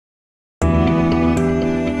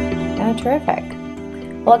Terrific.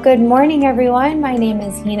 Well, good morning, everyone. My name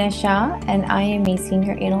is Hina Shah, and I am a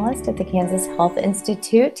senior analyst at the Kansas Health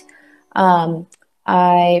Institute.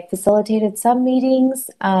 I facilitated some meetings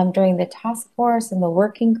during the task force and the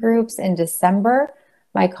working groups in December.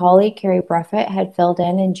 My colleague, Carrie Bruffett, had filled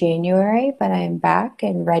in January, but I am back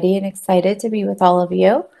and ready and excited to be with all of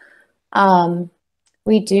you.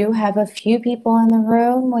 We do have a few people in the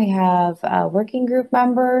room. We have working group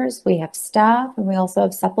members, we have staff, and we also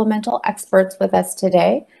have supplemental experts with us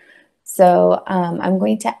today. So I'm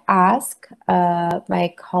going to ask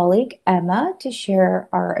my colleague Emma to share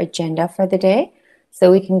our agenda for the day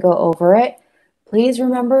so we can go over it. Please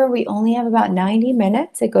remember, we only have about 90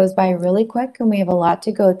 minutes. It goes by really quick and we have a lot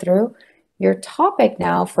to go through. Your topic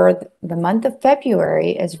now for the month of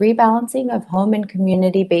February is rebalancing of home and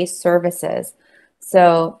community-based services.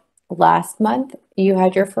 So last month you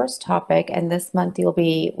had your first topic, and this month you'll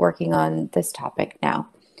be working on this topic now.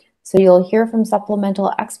 So you'll hear from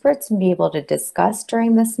supplemental experts and be able to discuss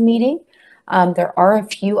during this meeting. There are a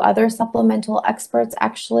few other supplemental experts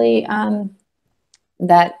actually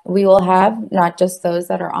that we will have, not just those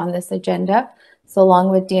that are on this agenda. So along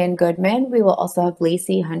with Dan Goodman, we will also have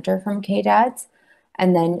Lacey Hunter from KDADS,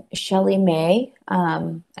 and then Shelly May,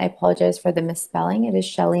 I apologize for the misspelling, it is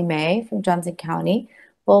Shelly May from Johnson County,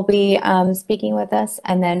 will be speaking with us,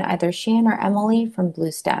 and then either Shan or Emily from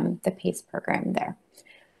Blue STEM, the PACE program there.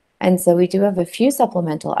 And so we do have a few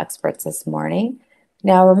supplemental experts this morning.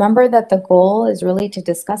 Now remember that the goal is really to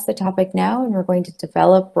discuss the topic now, and we're going to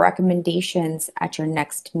develop recommendations at your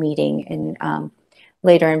next meeting in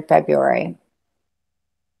later in February.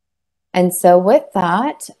 And so with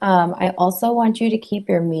that, I also want you to keep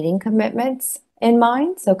your meeting commitments in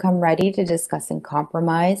mind. So come ready to discuss and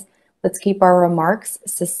compromise. Let's keep our remarks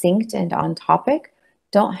succinct and on topic.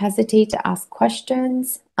 Don't hesitate to ask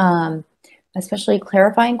questions, especially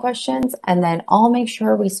clarifying questions, and then I'll make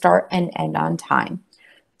sure we start and end on time.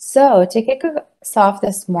 So to kick us off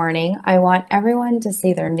this morning, I want everyone to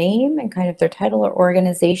say their name and kind of their title or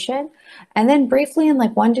organization, and then briefly in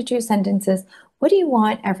like 1 to 2 sentences, what do you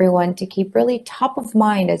want everyone to keep really top of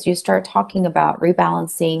mind as you start talking about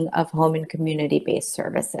rebalancing of home and community-based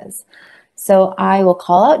services? So I will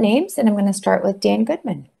call out names, and I'm going to start with Dan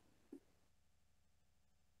Goodman.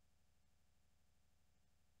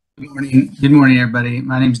 Good morning, everybody.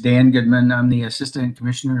 My name is Dan Goodman. I'm the Assistant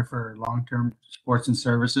Commissioner for Long-Term Supports and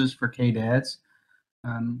Services for KDADS.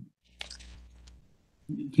 Can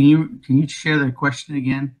you share the question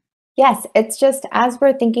again? Yes, it's just as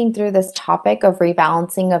we're thinking through this topic of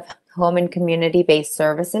rebalancing of home and community-based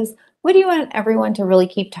services, what do you want everyone to really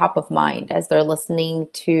keep top of mind as they're listening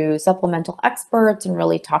to supplemental experts and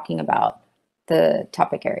really talking about the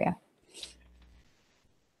topic area?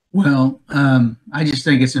 Well, I just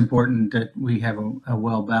think it's important that we have a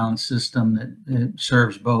well-balanced system that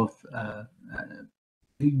serves both,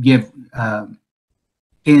 give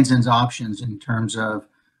Kansans options in terms of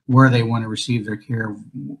where they want to receive their care,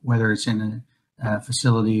 whether it's in a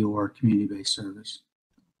facility or community-based service.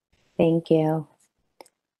 Thank you.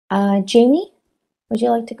 Jamie, would you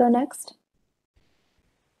like to go next?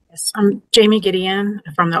 Yes, I'm Jamie Gideon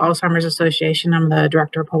from the Alzheimer's Association. I'm the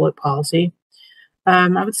Director of Public Policy. I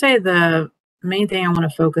would say the main thing I want to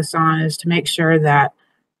focus on is to make sure that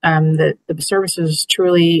the services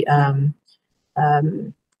truly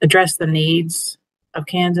address the needs of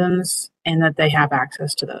Kansans and that they have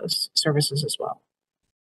access to those services as well.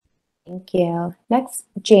 Thank you. Next,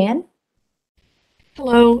 Jan.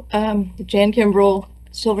 Hello, Jan Kimbrell,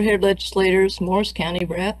 Silver-Haired Legislators, Morris County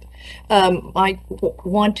Rep. I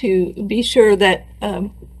want to be sure that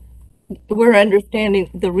we're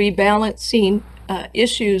understanding the rebalancing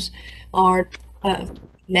issues are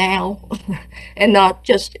now and not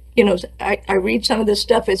just, you know, I read some of this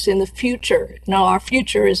stuff, it's in the future. No, our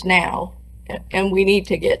future is now, and we need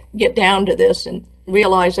to get down to this and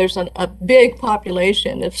realize there's a big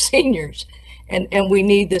population of seniors, and we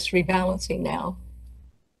need this rebalancing now.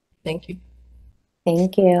 Thank you.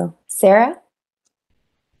 Thank you. Sarah?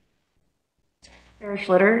 Sarah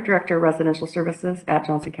Schlitter, Director of Residential Services at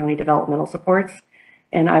Johnson County Developmental Supports.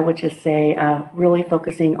 And I would just say really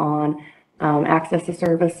focusing on access to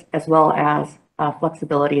service as well as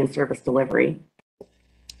flexibility in service delivery.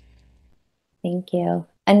 Thank you.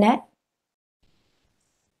 Annette?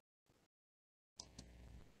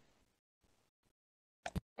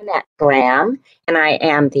 Annette Graham, and I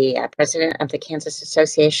am the president of the Kansas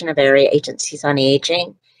Association of Area Agencies on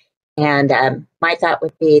Aging. And my thought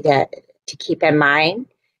would be that to keep in mind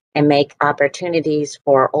and make opportunities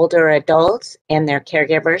for older adults and their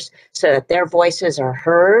caregivers so that their voices are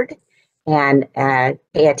heard and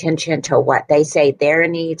pay attention to what they say their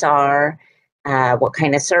needs are, what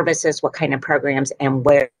kind of services, what kind of programs, and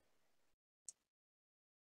where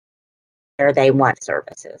they want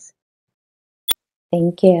services.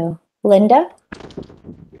 Thank you. Linda?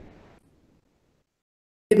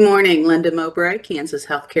 Good morning, Linda Mowbray, Kansas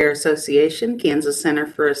Healthcare Association, Kansas Center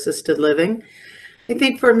for Assisted Living. I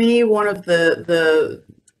think for me, one of the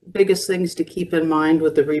biggest things to keep in mind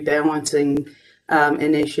with the rebalancing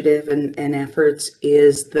initiative and efforts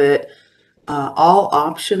is that all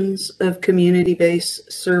options of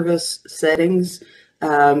community-based service settings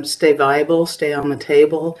stay viable, stay on the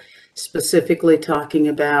table, specifically talking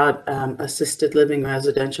about assisted living,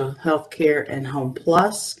 residential healthcare, and Home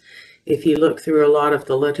Plus. If you look through a lot of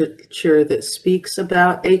the literature that speaks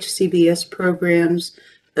about HCBS programs,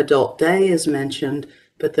 Adult Day is mentioned,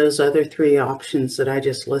 but those other three options that I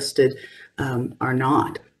just listed are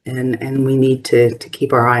not, and we need to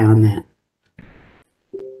keep our eye on that.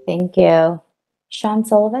 Thank you. Sean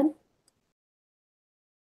Sullivan?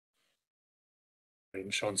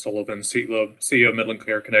 Sean Sullivan, CEO of Midland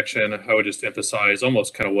Care Connection. I would just emphasize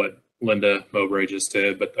almost kind of what Linda Mowbray just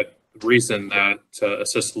did, but the reason that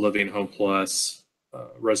assisted living, Home Plus,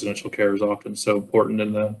 residential care is often so important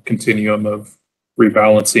in the continuum of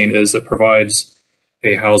rebalancing is it provides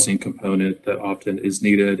a housing component that often is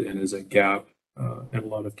needed and is a gap in a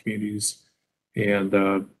lot of communities, and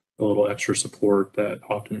a little extra support that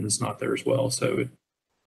often is not there as well. So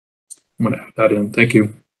I'm going to add that in. Thank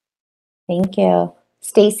you. Thank you.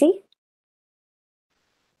 Stacy?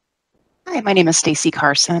 Hi, my name is Stacy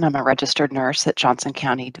Carson. I'm a registered nurse at Johnson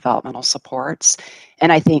County Developmental Supports.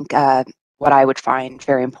 And I think what I would find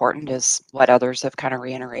very important is what others have kind of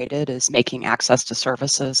reiterated is making access to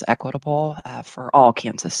services equitable for all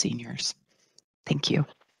Kansas seniors. Thank you.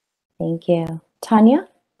 Thank you. Tanya?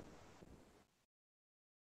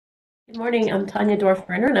 Good morning, I'm Tanya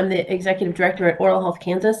Dorf-Brenner, and I'm the Executive Director at Oral Health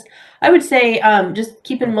Kansas. I would say just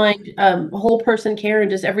keep in mind whole person care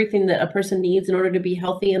and just everything that a person needs in order to be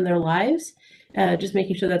healthy in their lives. Just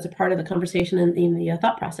making sure that's a part of the conversation and in the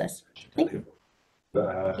thought process. Thank you.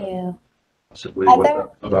 Thank you. Heather,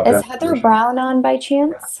 is Heather Brown on by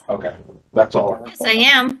chance? Okay, that's all. Yes, I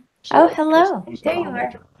am. Oh, hello. There you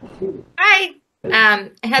are. Hi,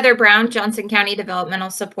 Heather Brown, Johnson County Developmental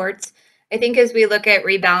Supports. I think as we look at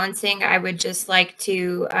rebalancing, I would just like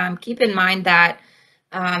to keep in mind that,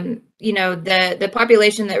 you know, the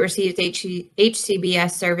population that receives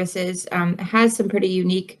HCBS services has some pretty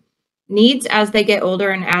unique needs as they get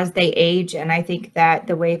older and as they age. And I think that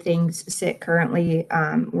the way things sit currently,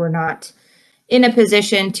 we're not in a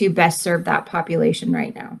position to best serve that population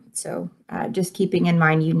right now. So just keeping in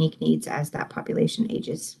mind unique needs as that population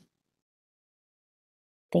ages.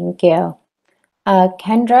 Thank you.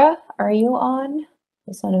 Kendra, are you on?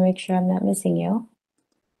 Just want to make sure I'm not missing you.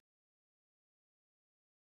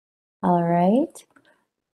 All right.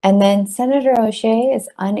 And then Senator O'Shea is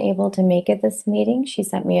unable to make it this meeting. She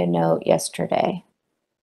sent me a note yesterday.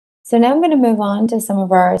 So now I'm going to move on to some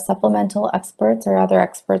of our supplemental experts or other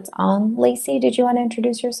experts on. Lacey, did you want to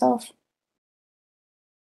introduce yourself?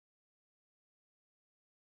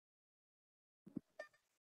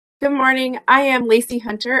 Good morning. I am Lacey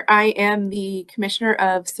Hunter. I am the Commissioner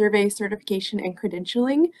of Survey Certification and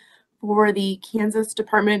Credentialing for the Kansas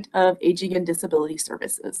Department of Aging and Disability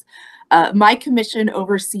Services. My commission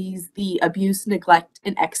oversees the abuse, neglect,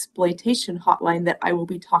 and exploitation hotline that I will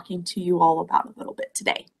be talking to you all about a little bit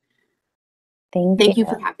today. Thank you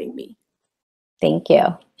for having me. Thank you.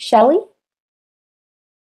 Shelley?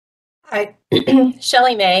 Hi,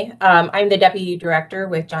 Shelley May. I'm the Deputy Director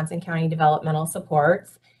with Johnson County Developmental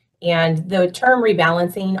Supports. And the term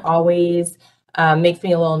rebalancing always makes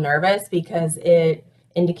me a little nervous because it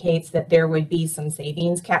indicates that there would be some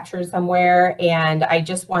savings captured somewhere. And I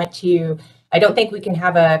just want to, I don't think we can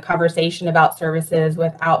have a conversation about services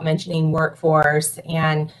without mentioning workforce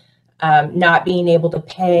and not being able to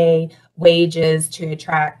pay wages to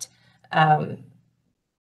attract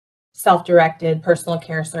self-directed personal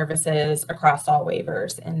care services across all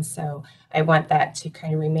waivers. And so I want that to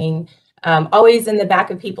kind of remain always in the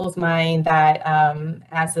back of people's mind that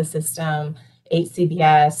as the system,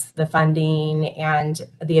 HCBS, the funding, and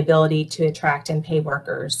the ability to attract and pay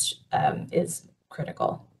workers is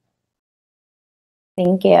critical.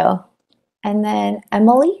 Thank you. And then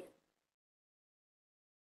Emily?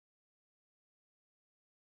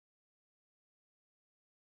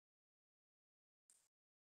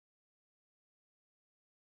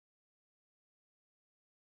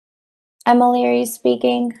 Emily, are you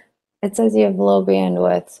speaking? It says you have low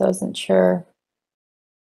bandwidth, so I wasn't sure.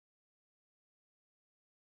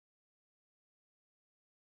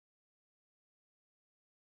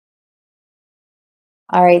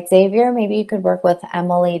 All right, Xavier, maybe you could work with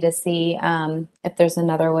Emily to see if there's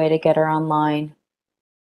another way to get her online.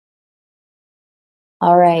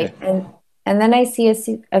 All right, and then I see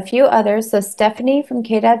a few others. So Stephanie from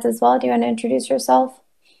KDADS as well. Do you want to introduce yourself?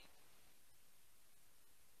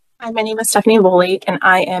 Hi, my name is Stephanie Volek, and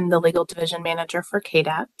I am the Legal Division Manager for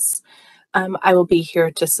KDADS. I will be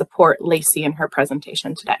here to support Lacey in her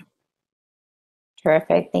presentation today.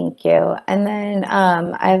 Terrific, thank you. And then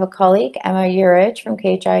I have a colleague, Emma Urich from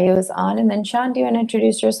KHI, who is on. And then Sean, do you want to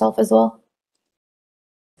introduce yourself as well?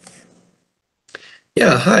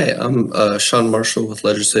 Yeah, hi, I'm Sean Marshall with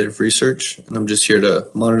Legislative Research, and I'm just here to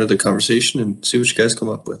monitor the conversation and see what you guys come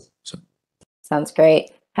up with. So. Sounds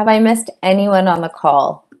great. Have I missed anyone on the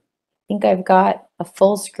call? I think I've got a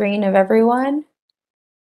full screen of everyone.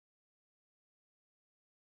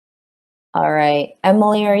 All right,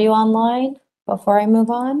 Emily, are you online before I move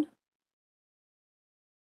on?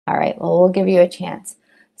 All right, well, we'll give you a chance.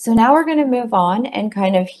 So now we're going to move on and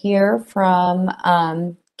kind of hear from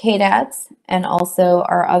KDADS and also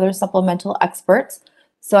our other supplemental experts.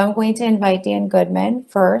 So I'm going to invite Dan Goodman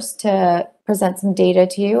first to present some data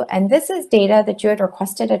to you. And this is data that you had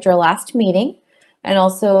requested at your last meeting, and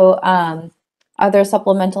also other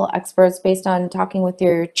supplemental experts based on talking with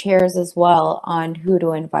your chairs as well on who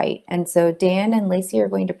to invite. And so Dan and Lacey are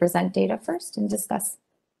going to present data first and discuss.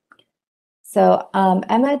 So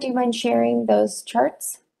Emma, do you mind sharing those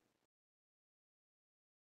charts?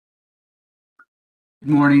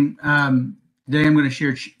 Good morning. Today I'm going to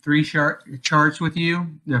share three charts with you.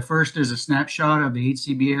 The first is a snapshot of the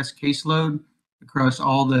HCBS caseload across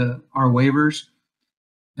all our waivers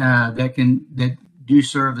that do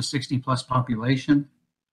serve the 60+ population.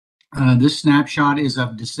 This snapshot is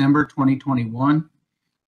of December 2021.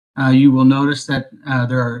 You will notice that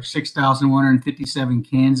there are 6,157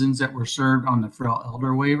 Kansans that were served on the frail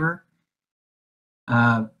elder waiver,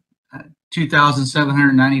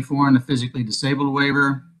 2,794 on the physically disabled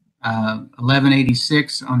waiver,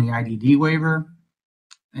 1,186 on the IDD waiver,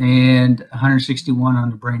 and 161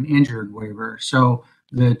 on the brain injured waiver. So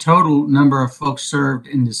the total number of folks served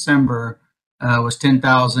in December was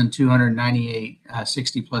 10,298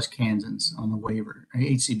 60+ Kansans on the waiver,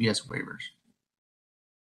 HCBS waivers.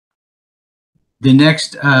 The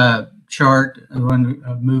next chart I want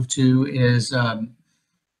to move to is the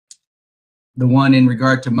one in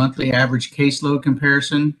regard to monthly average caseload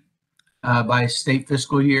comparison by state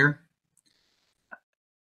fiscal year.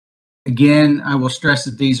 Again, I will stress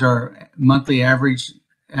that these are monthly averages,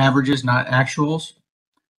 not actuals.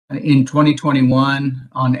 In 2021,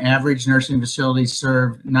 on average, nursing facilities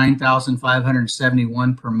served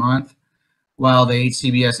 9,571 per month, while the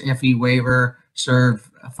HCBS FE waiver served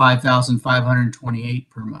 5,528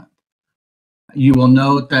 per month. You will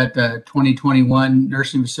note that the 2021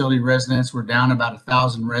 nursing facility residents were down about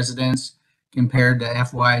 1,000 residents compared to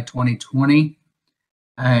FY 2020,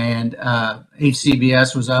 and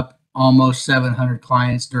HCBS was up almost 700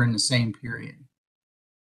 clients during the same period.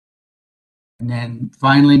 And then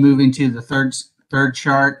finally, moving to the third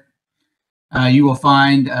chart, you will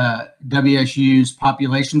find WSU's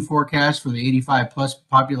population forecast for the 85+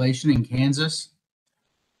 population in Kansas.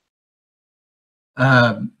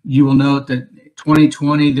 You will note that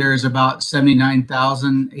 2020, there's about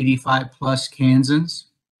 79,000 85+ Kansans.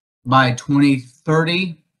 By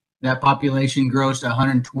 2030, that population grows to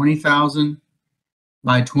 120,000.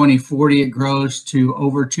 By 2040, it grows to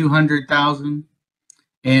over 200,000.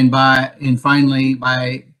 And finally,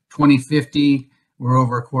 by 2050, we're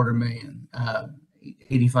over 250,000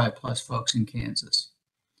 85+ folks in Kansas.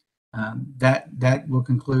 That will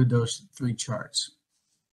conclude those three charts.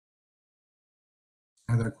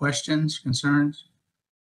 Other questions, concerns?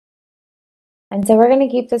 And so we're going to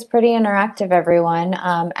keep this pretty interactive, everyone.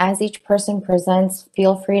 As each person presents,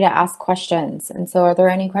 feel free to ask questions. And so are there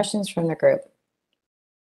any questions from the group?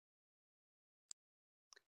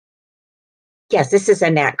 Yes, this is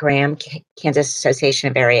Annette Graham, Kansas Association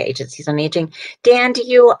of Area Agencies on Aging. Dan, do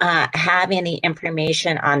you have any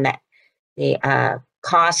information on the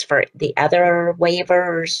cost for the other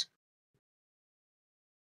waivers,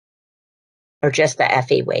 or just the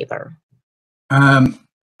FE waiver? I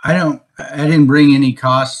didn't bring any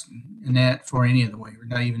costs in that for any of the waivers,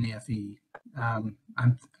 not even the FE.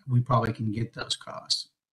 We probably can get those costs.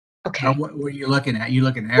 Okay. What are you looking at? You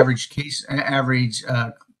looking at average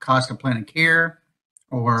cost of plan of care,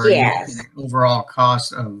 or yes, overall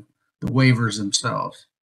cost of the waivers themselves?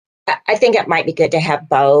 I think it might be good to have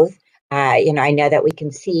both. I know that we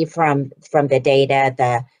can see from the data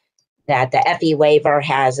that the FE waiver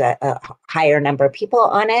has a higher number of people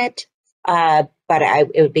on it but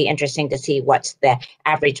it would be interesting to see what's the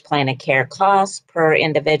average plan of care cost per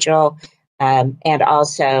individual, and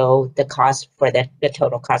also the cost for the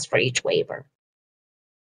total cost for each waiver.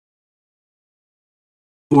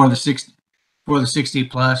 For the 60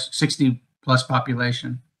 plus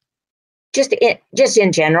population. Just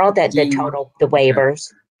in general, that the total, the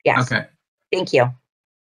waivers. Okay. Yes. Okay. Thank you.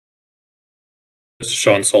 This is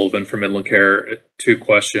Sean Sullivan from Midland Care. 2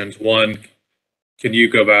 questions. One, can you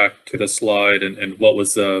go back to the slide and what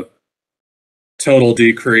was the total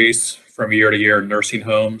decrease from year to year in nursing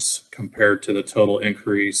homes compared to the total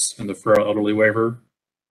increase in the frail elderly waiver?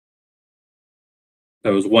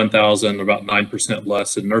 That was 1,000, about 9%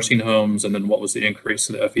 less in nursing homes. And then what was the increase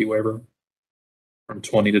in the FE waiver from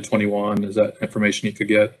 20 to 21? Is that information you could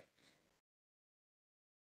get?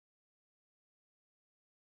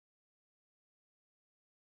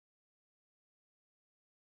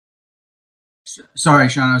 Sorry,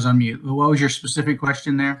 Sean, I was on mute. What was your specific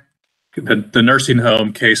question there? The nursing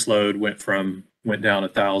home caseload went down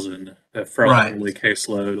 1,000. The frail elderly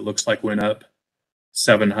caseload, it looks like, went up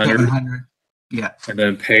 700. 700. Yeah. And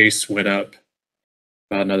then PACE went up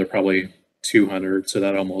about another probably 200. So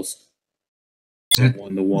that almost 1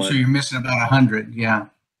 to 1. So you're missing about 100. Yeah.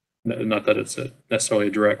 Not that it's necessarily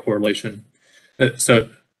a direct correlation. So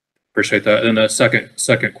appreciate that. And the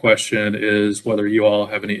second question is whether you all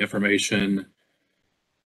have any information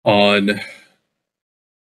on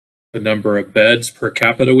the number of beds per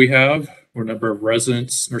capita we have, or number of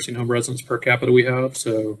residents, nursing home residents per capita we have.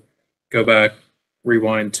 So go back,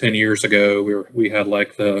 rewind 10 years ago, we had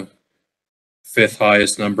like the fourth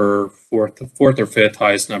or fifth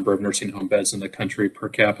highest number of nursing home beds in the country per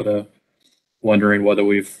capita. Wondering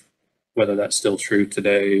whether that's still true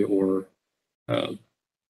today, or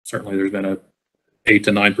certainly there's been a 8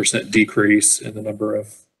 to 9% decrease in the number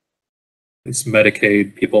of these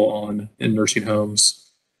Medicaid people in nursing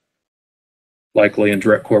homes, likely in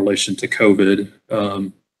direct correlation to COVID.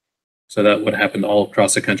 So that would happen all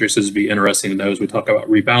across the country. So it'd be interesting to know as we talk about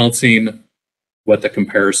rebalancing, what the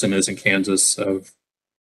comparison is in Kansas of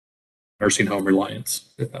nursing home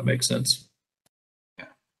reliance, if that makes sense. Yeah,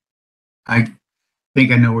 I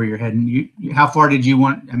think I know where you're heading. How far did you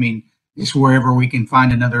want? I mean, just wherever we can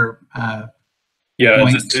find another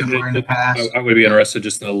point somewhere in the past. I would be interested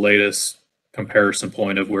just in the latest comparison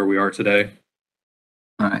point of where we are today.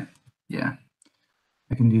 All right. Yeah,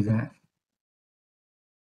 I can do that.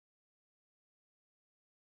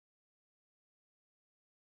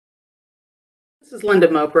 This is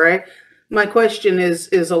Linda Mowbray. My question is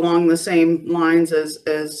along the same lines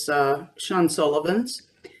as Sean Sullivan's,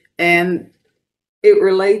 and it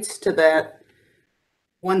relates to that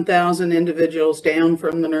 1,000 individuals down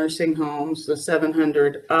from the nursing homes, the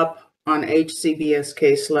 700 up on HCBS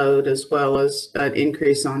caseload, as well as an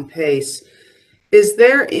increase on PACE. Is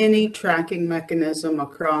there any tracking mechanism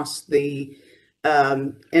across the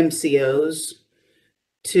MCOs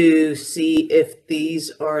to see if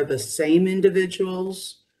these are the same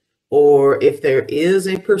individuals, or if there is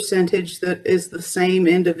a percentage that is the same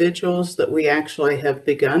individuals that we actually have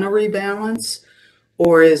begun a rebalance?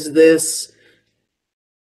 Or is this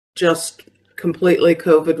just completely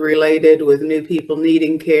COVID related, with new people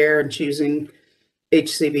needing care and choosing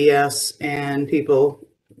HCBS and people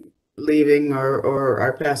leaving or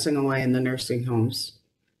are passing away in the nursing homes?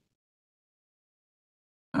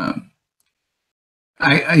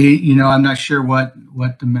 I'm not sure what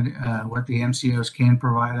the MCOs can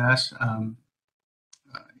provide us.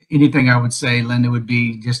 Anything I would say, Linda, would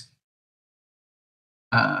be just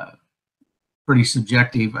pretty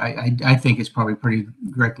subjective. I think it's probably pretty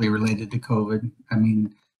directly related to COVID. I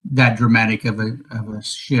mean, that dramatic of a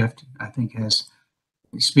shift, I think,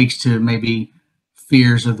 speaks to maybe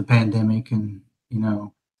fears of the pandemic and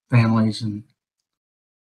families and.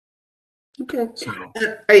 Okay. So,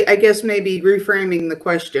 I guess maybe reframing the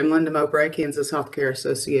question, Linda Mowbray, Kansas Healthcare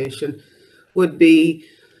Association, would be,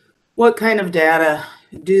 what kind of data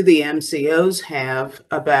do the MCOs have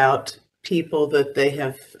about people that they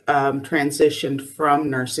have transitioned from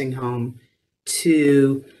nursing home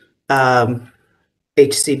to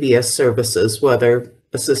HCBS services, whether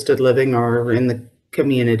assisted living or in the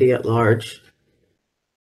community at large?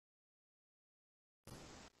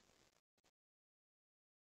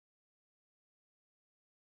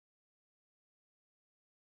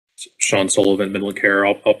 Sean Sullivan, Midland Care.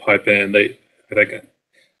 I'll pipe in. I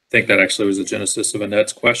think that actually was the genesis of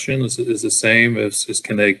Annette's question. Is the same as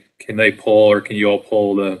can they pull, or can you all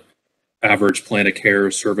pull the average plan of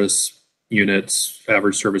care service units,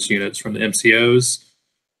 average service units from the MCOs,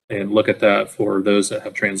 and look at that for those that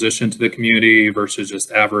have transitioned to the community versus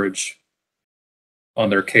just average on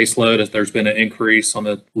their caseload, as there's been an increase on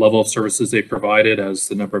the level of services they provided as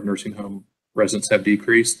the number of nursing home residents have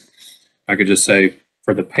decreased. I could just say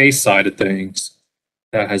for the pay side of things,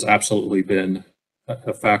 that has absolutely been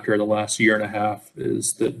a factor the last year and a half,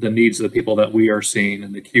 is the needs of the people that we are seeing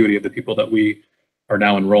and the acuity of the people that we are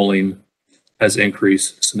now enrolling has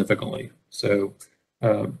increased significantly. So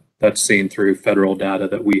that's seen through federal data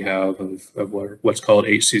that we have of what's called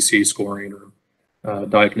HCC scoring or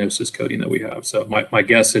diagnosis coding that we have. So my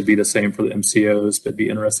guess would be the same for the MCOs, but it'd be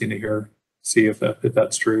interesting to see if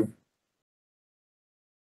that's true.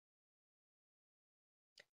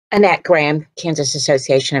 Annette Graham, Kansas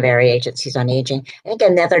Association of Area Agencies on Aging. I think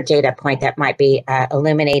another data point that might be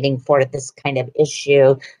illuminating for this kind of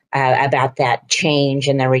issue about that change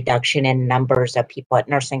in the reduction in numbers of people at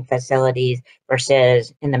nursing facilities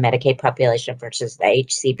versus in the Medicaid population versus the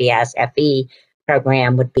HCBS FE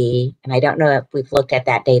program would be, and I don't know if we've looked at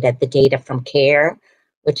that data, the data from CARE,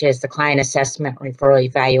 which is the Client Assessment Referral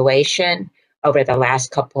Evaluation over the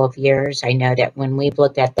last couple of years. I know that when we've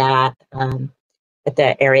looked at that, at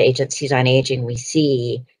the Area Agencies on Aging, we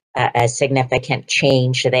see a significant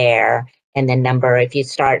change there. And the number, if you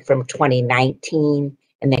start from 2019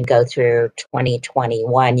 and then go through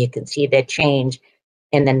 2021, you can see the change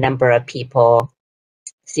in the number of people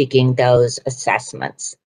seeking those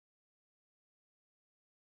assessments.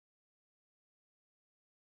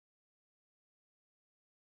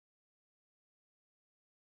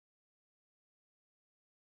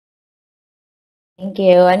 Thank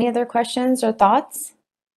you. Any other questions or thoughts?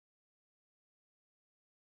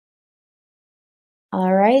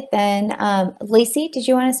 All right, then, Lacey, did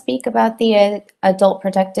you want to speak about the adult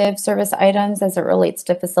protective service items as it relates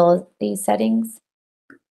to facility settings?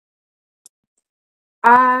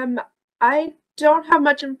 I don't have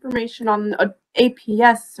much information on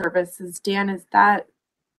APS services. Dan, is that?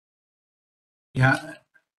 Yeah,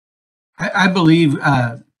 I believe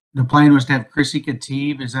the plan was to have Chrissy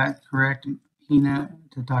Katib. Is that correct, Hina,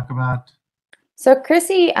 to talk about? So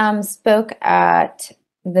Chrissy spoke at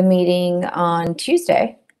the meeting on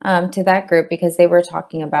Tuesday to that group because they were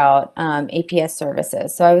talking about APS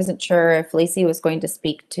services. So I wasn't sure if Lacey was going to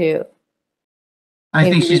speak to. I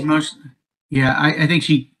think she's yeah, I think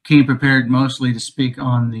she came prepared mostly to speak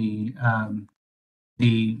on the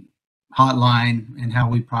hotline and how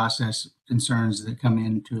we process concerns that come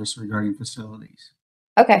in to us regarding facilities.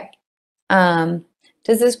 Okay.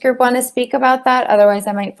 Does this group want to speak about that? Otherwise,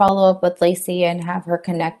 I might follow up with Lacey and have her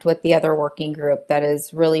connect with the other working group that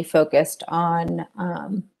is really focused on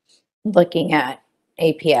looking at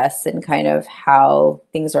APS and kind of how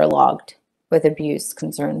things are logged with abuse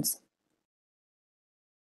concerns.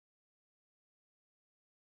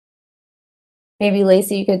 Maybe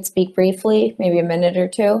Lacey, you could speak briefly, maybe a minute or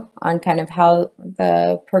two, on kind of how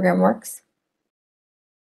the program works.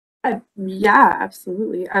 Yeah,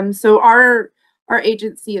 absolutely. So our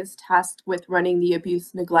agency is tasked with running the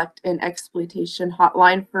abuse, neglect, and exploitation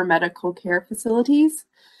hotline for medical care facilities.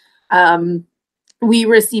 We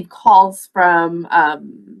receive calls from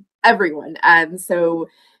everyone, and so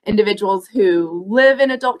individuals who live in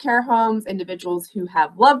adult care homes, individuals who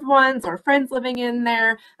have loved ones or friends living in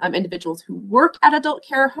there, individuals who work at adult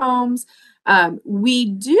care homes. We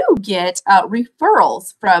do get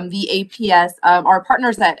referrals from the APS, our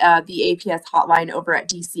partners at the APS hotline over at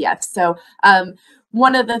DCF. So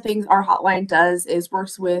one of the things our hotline does is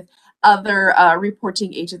works with other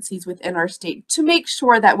reporting agencies within our state to make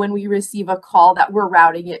sure that when we receive a call that we're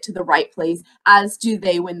routing it to the right place, as do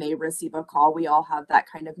they when they receive a call. We all have that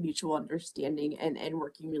kind of mutual understanding and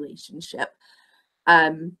working relationship.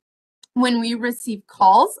 When we receive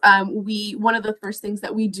calls, one of the first things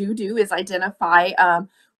that we do is identify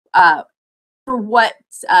for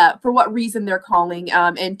what reason they're calling,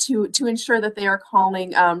 and to ensure that they are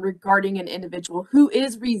calling regarding an individual who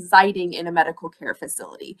is residing in a medical care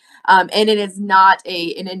facility, and it is not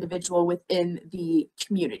an individual within the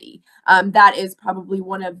community. That is probably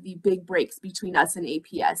one of the big breaks between us and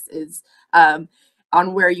APS is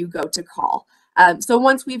on where you go to call. So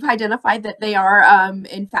once we've identified that they are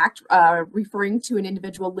in fact referring to an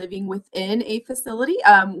individual living within a facility,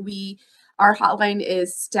 our hotline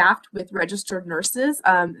is staffed with registered nurses.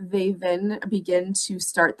 They then begin to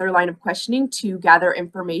start their line of questioning to gather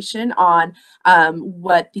information on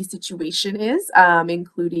what the situation is,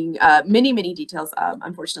 including many details,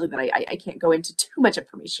 unfortunately, that I can't go into too much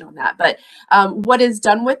information on that. But what is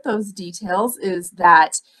done with those details is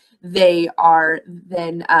that they are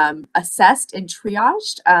then assessed and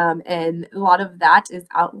triaged, and a lot of that is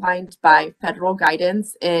outlined by federal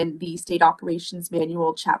guidance in the State Operations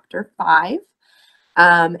Manual, Chapter 5.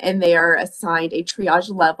 and they are assigned a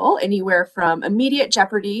triage level anywhere from immediate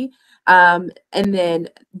jeopardy and then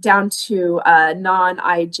down to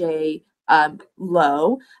non-IJ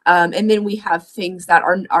low. And then we have things that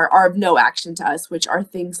are of no action to us, which are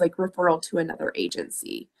things like referral to another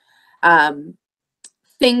agency.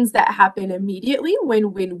 Things that happen immediately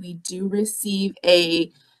when we do receive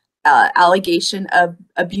a allegation of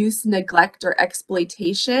abuse, neglect, or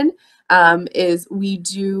exploitation is we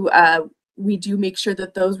do make sure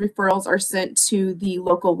that those referrals are sent to the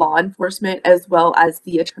local law enforcement as well as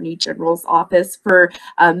the Attorney General's office for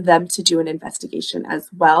them to do an investigation as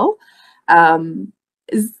well.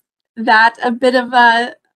 Is that a bit of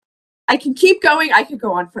a, I can keep going, I could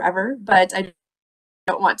go on forever, but I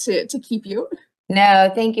don't want to keep you.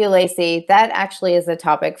 No, thank you, Lacey. That actually is a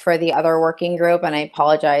topic for the other working group, and I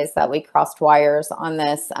apologize that we crossed wires on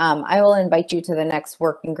this. I will invite you to the next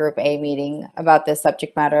working group A meeting about this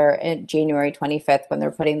subject matter in January 25th when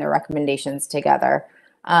they're putting their recommendations together.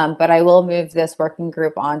 But I will move this working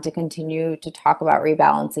group on to continue to talk about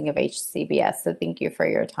rebalancing of HCBS. So thank you for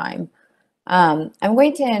your time. I'm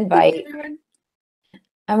going to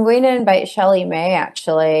invite Shelley May,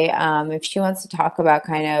 actually, if she wants to talk about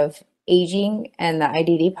kind of aging and the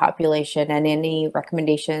IDD population and any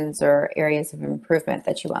recommendations or areas of improvement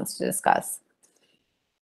that she wants to discuss.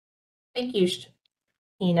 Thank you,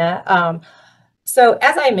 Ina. So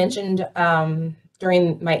as I mentioned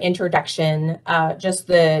during my introduction, just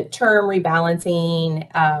the term rebalancing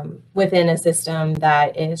within a system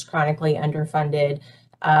that is chronically underfunded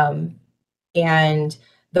and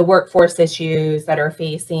the workforce issues that are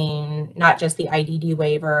facing not just the IDD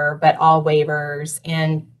waiver, but all waivers,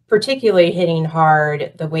 and particularly hitting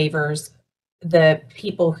hard the waivers, the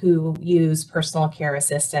people who use personal care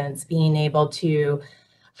assistance, being able to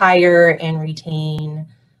hire and retain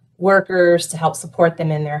workers to help support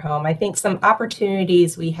them in their home. I think some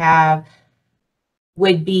opportunities we have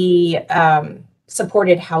would be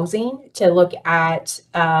supported housing, to look at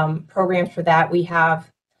programs for that. We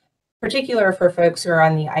have, particular for folks who are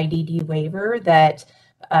on the IDD waiver, that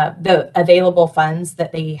the available funds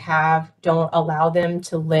that they have don't allow them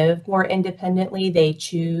to live more independently. They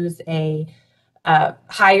choose a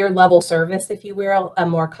higher level service, if you will, a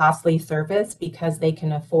more costly service because they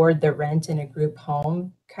can afford the rent in a group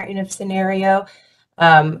home kind of scenario.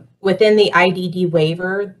 Within the IDD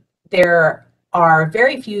waiver, there are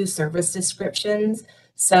very few service descriptions.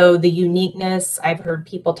 So the uniqueness, I've heard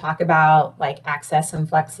people talk about, like access and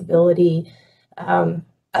flexibility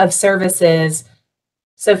of services.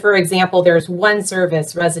 So for example, there's one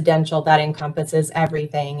service, residential, that encompasses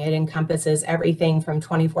everything. It encompasses everything from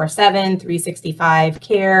 24/7, 365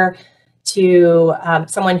 care to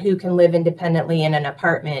someone who can live independently in an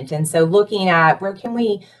apartment. And so looking at where can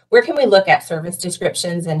we look at service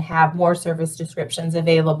descriptions and have more service descriptions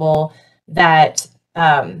available that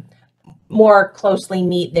more closely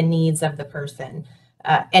meet the needs of the person.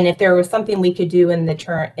 And if there was something we could do in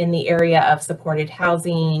the area of supported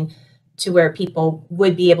housing, to where people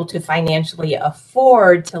would be able to financially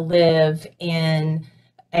afford to live in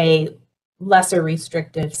a lesser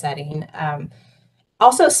restrictive setting.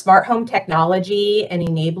 Also, smart home technology and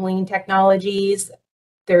enabling technologies.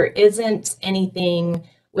 There isn't anything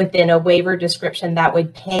within a waiver description that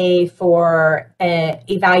would pay for an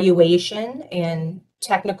evaluation and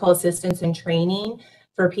technical assistance and training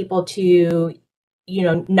for people to,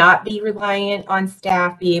 not be reliant on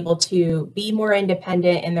staff, be able to be more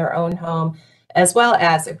independent in their own home, as well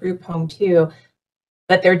as a group home too.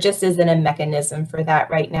 But there just isn't a mechanism for that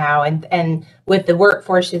right now. And with the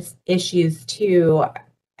workforce issues too,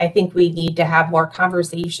 I think we need to have more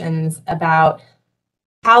conversations about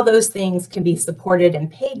how those things can be supported and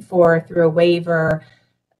paid for through a waiver,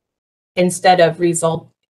 instead of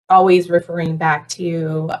always referring back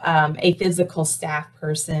to a physical staff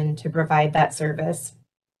person to provide that service.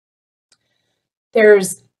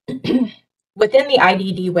 There's, within the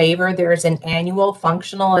IDD waiver, there's an annual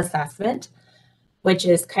functional assessment, which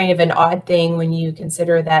is kind of an odd thing when you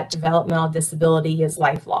consider that developmental disability is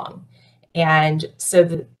lifelong. And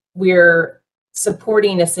so we're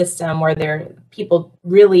supporting a system where people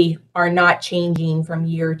really are not changing from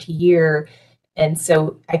year to year. And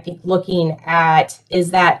so I think looking at,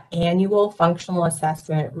 is that annual functional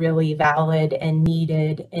assessment really valid and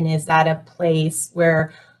needed? And is that a place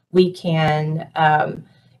where we can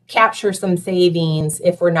capture some savings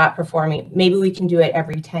if we're not performing? Maybe we can do it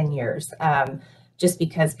every 10 years, just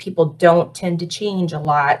because people don't tend to change a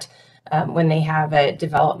lot when they have a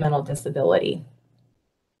developmental disability.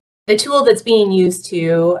 The tool that's being used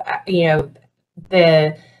to,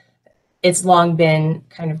 it's long been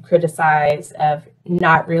kind of criticized of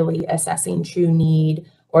not really assessing true need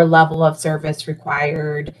or level of service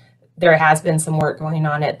required. There has been some work going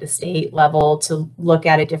on at the state level to look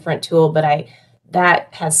at a different tool, but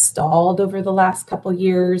that has stalled over the last couple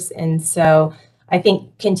years. And so I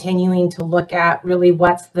think continuing to look at really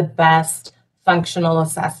what's the best functional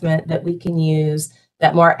assessment that we can use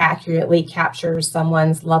that more accurately captures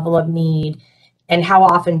someone's level of need, and how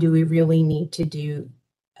often do we really need to do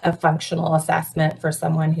a functional assessment for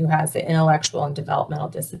someone who has an intellectual and developmental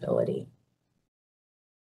disability.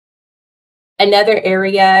 Another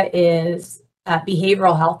area is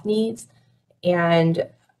behavioral health needs and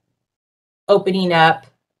opening up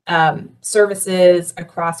services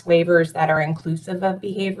across waivers that are inclusive of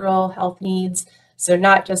behavioral health needs. So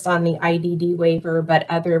not just on the IDD waiver, but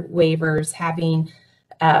other waivers having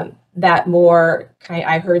that more kind.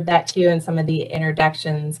 I heard that too in some of the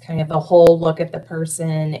introductions, kind of the whole look at the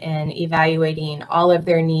person and evaluating all of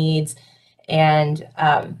their needs. And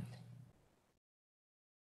I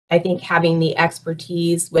think having the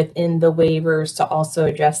expertise within the waivers to also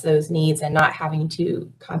address those needs and not having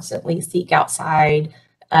to constantly seek outside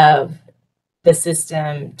of the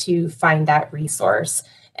system to find that resource.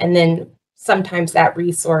 And then sometimes that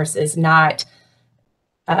resource is not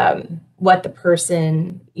what the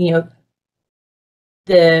person,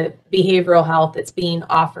 the behavioral health that's being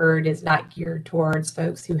offered is not geared towards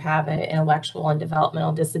folks who have an intellectual and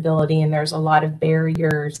developmental disability, and there's a lot of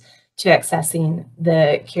barriers to accessing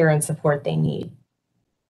the care and support they need.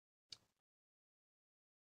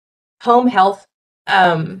 Home health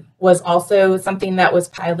was also something that was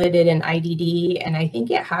piloted in IDD, and I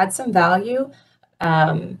think it had some value.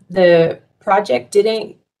 The project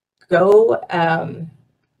didn't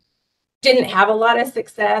have a lot of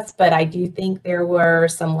success, but I do think there were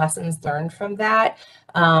some lessons learned from that.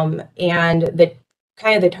 And the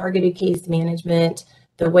kind of the targeted case management,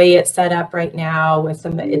 the way it's set up right now with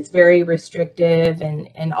it's very restrictive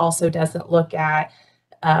and also doesn't look at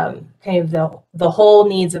kind of the whole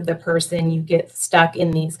needs of the person. You get stuck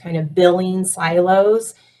in these kind of billing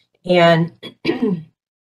silos, and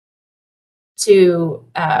to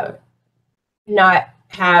not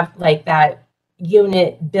have like that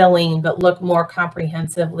unit billing, but look more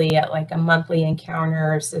comprehensively at like a monthly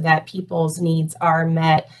encounter so that people's needs are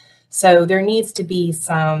met. So there needs to be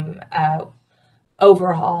some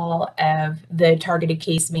overhaul of the targeted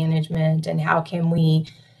case management, and how can we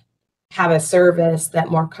have a service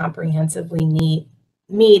that more comprehensively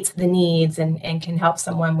meets the needs and can help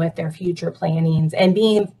someone with their future plannings, and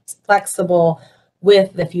being flexible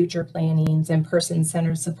with the future plannings and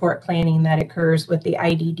person-centered support planning that occurs with the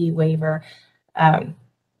IDD waiver. And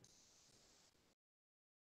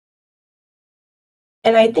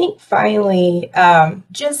I think finally,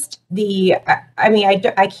 just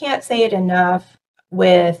I can't say it enough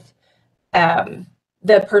with the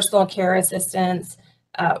personal care assistance.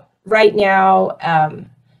 Right now,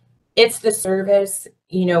 it's the service,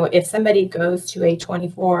 if somebody goes to a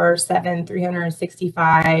 24/7,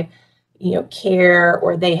 365, care,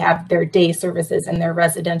 or they have their day services and their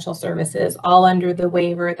residential services all under the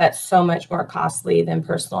waiver, that's so much more costly than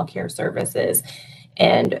personal care services.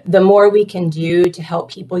 And the more we can do to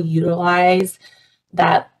help people utilize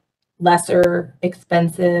that lesser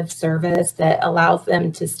expensive service that allows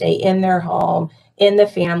them to stay in their home, in the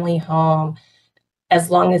family home,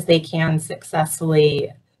 as long as they can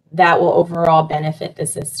successfully, that will overall benefit the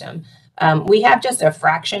system. We have just a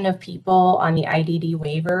fraction of people on the IDD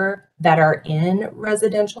waiver that are in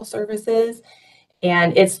residential services,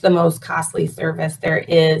 and it's the most costly service there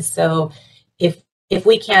is. So if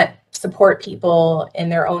we can't support people in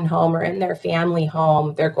their own home or in their family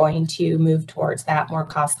home, they're going to move towards that more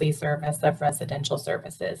costly service of residential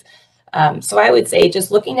services. So I would say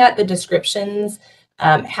just looking at the descriptions,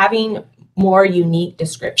 having more unique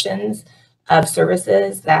descriptions of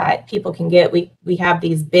services that people can get. We have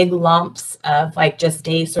these big lumps of like just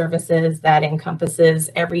day services that encompasses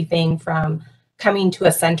everything from coming to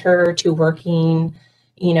a center to working,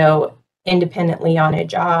 independently on a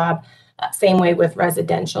job. Same way with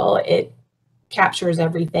residential, it captures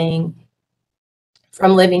everything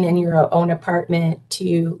from living in your own apartment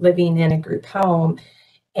to living in a group home.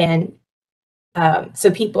 And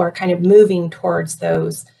so people are kind of moving towards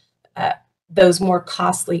those more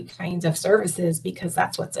costly kinds of services because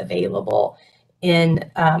that's what's available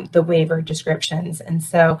in the waiver descriptions. And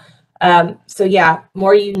so yeah,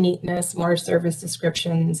 more uniqueness, more service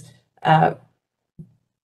descriptions,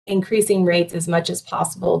 increasing rates as much as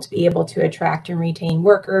possible to be able to attract and retain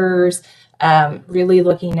workers, really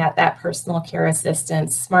looking at that personal care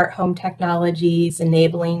assistance, smart home technologies,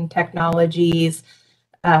 enabling technologies,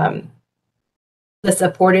 the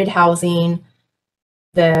supported housing,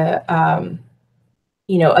 a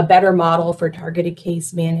better model for targeted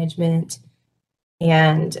case management,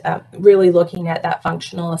 and really looking at that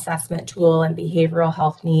functional assessment tool and behavioral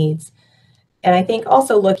health needs. And I think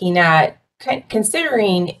also looking at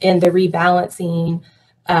considering in the rebalancing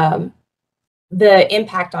the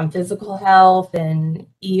impact on physical health and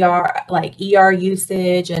ER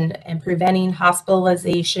usage and preventing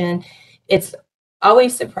hospitalization. It's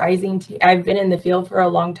always surprising to, I've been in the field for a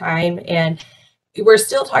long time, and we're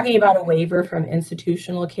still talking about a waiver from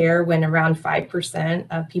institutional care when around 5%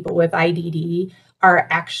 of people with IDD are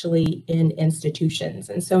actually in institutions.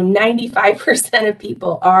 And so 95% of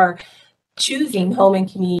people are choosing home and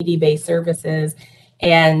community-based services.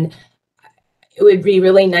 And it would be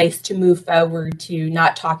really nice to move forward to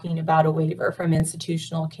not talking about a waiver from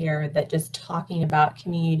institutional care, that just talking about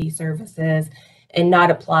community services and not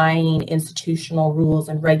applying institutional rules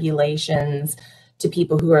and regulations to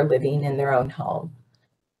people who are living in their own home.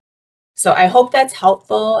 So I hope that's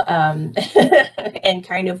helpful and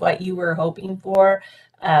kind of what you were hoping for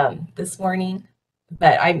this morning,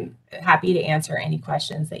 but I'm happy to answer any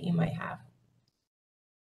questions that you might have.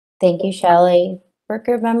 Thank you, Shelley. Work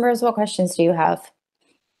group members, what questions do you have?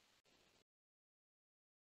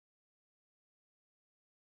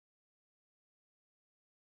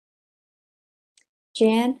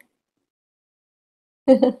 Jan?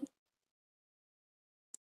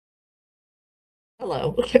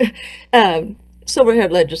 Hello.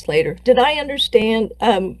 Silverhead legislator. Did I understand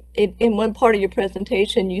in one part of your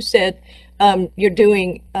presentation you said you're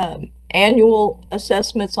doing annual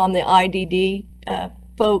assessments on the IDD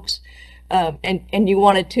folks, and you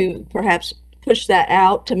wanted to perhaps push that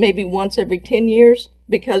out to maybe once every 10 years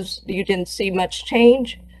because you didn't see much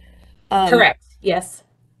change? Correct. Yes.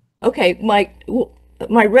 Okay.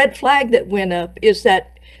 My red flag that went up is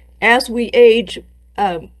that as we age,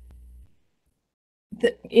 our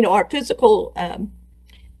physical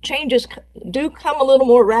changes do come a little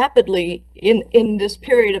more rapidly in this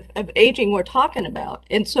period of aging we're talking about.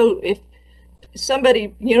 And so if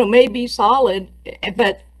somebody, may be solid,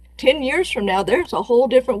 but 10 years from now, there's a whole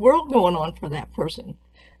different world going on for that person.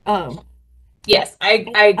 Yes, I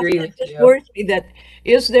agree with you. It just worries me that,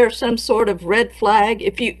 is there some sort of red flag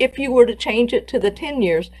if you were to change it to the 10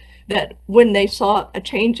 years, that when they saw a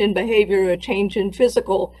change in behavior, a change in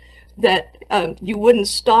physical, that you wouldn't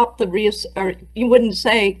stop or you wouldn't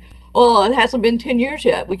say, oh, it hasn't been 10 years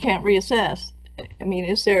yet, we can't reassess. I mean,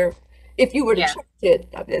 is there, if you were to check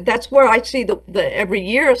it, that's where I see the every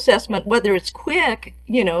year assessment, whether it's quick,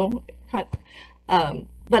 but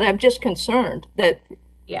I'm just concerned that.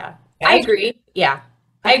 Yeah, I agree. Yeah,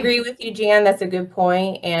 I agree with you, Jan. That's a good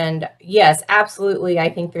point. And yes, absolutely. I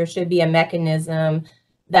think there should be a mechanism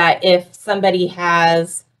that if somebody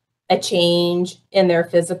has a change in their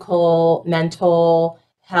physical, mental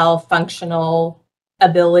health, functional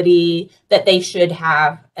ability, that they should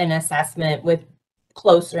have an assessment with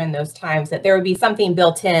closer in those times, that there would be something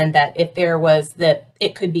built in that if there was, that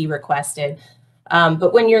it could be requested.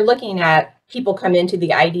 But when you're looking at people come into the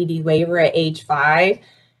IDD waiver at age 5,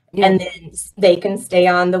 and then they can stay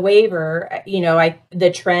on the waiver,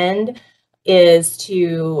 the trend is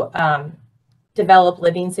to develop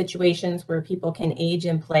living situations where people can age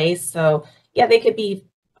in place. So yeah, they could be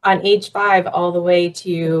on age 5 all the way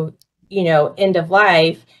to, end of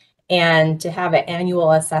life, and to have an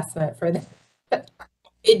annual assessment for them.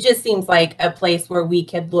 It just seems like a place where we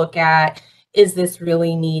could look at, is this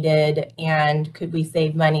really needed and could we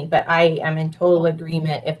save money? But I am in total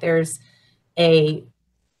agreement, if there's a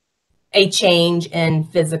change in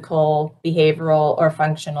physical, behavioral, or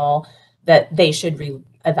functional, that they should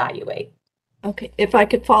reevaluate. Okay, if I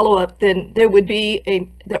could follow up, then there would be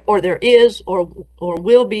there is or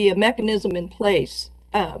will be a mechanism in place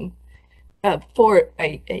for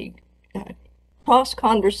a cross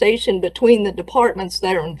conversation between the departments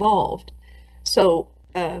that are involved. So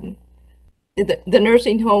the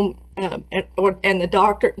nursing home and the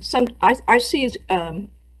doctor, I see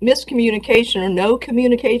miscommunication or no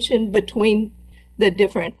communication between the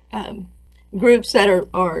different groups that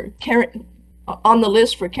are caring on the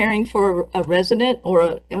list for caring for a resident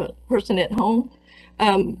or a person at home.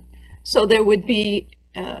 So there would be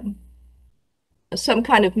some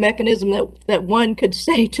kind of mechanism that one could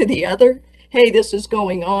say to the other, hey, this is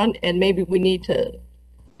going on and maybe we need to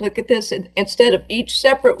look at this, instead of each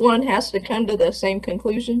separate one has to come to the same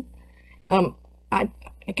conclusion. I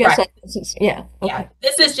guess right. Yeah. Okay.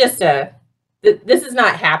 This is just this is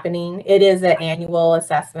not happening. It is an annual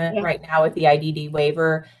assessment right now with the IDD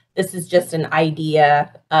waiver. This is just an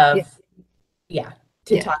idea of,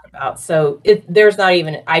 talk about. So there's not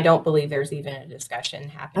even, I don't believe there's even a discussion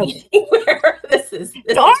happening anywhere. This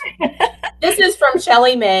is from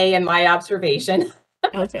Shelley May and my observation.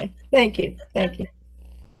 Okay, thank you. Thank you.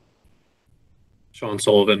 Sean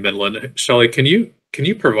Sullivan, Midland. Shelley, can you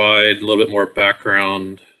provide a little bit more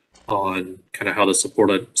background on kind of how the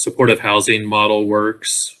supportive housing model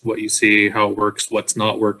works, what you see, how it works, what's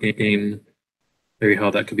not working, maybe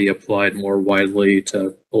how that could be applied more widely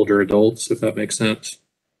to older adults, if that makes sense?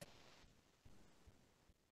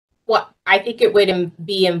 Well, I think it would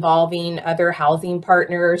be involving other housing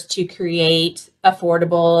partners to create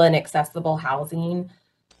affordable and accessible housing.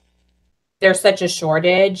 There's such a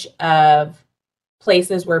shortage of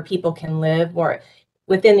places where people can live. Or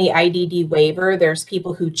within the IDD waiver, there's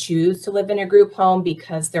people who choose to live in a group home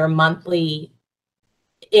because their monthly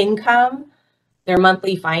income, their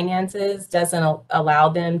monthly finances doesn't allow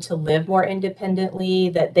them to live more independently,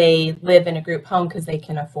 that they live in a group home because they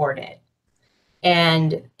can afford it.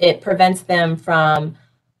 And it prevents them from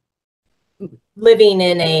living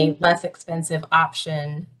in a less expensive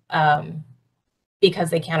option because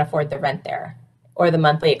they can't afford the rent there or the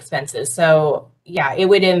monthly expenses. So yeah, it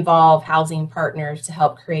would involve housing partners to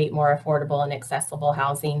help create more affordable and accessible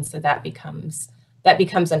housing. So that becomes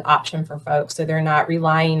an option for folks. So they're not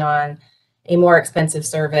relying on a more expensive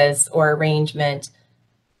service or arrangement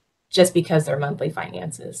just because their monthly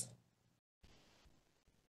finances.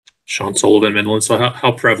 Sean Sullivan, Midland. So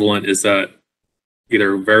how prevalent is that,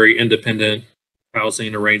 either very independent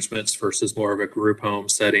housing arrangements versus more of a group home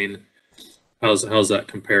setting? How's that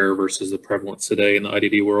compare versus the prevalence today in the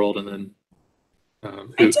IDD world? And then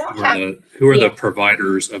who are the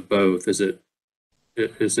providers of both? Is it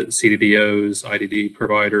CDDOs, IDD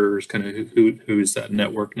providers? Kind of who's that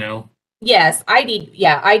network now? Yes,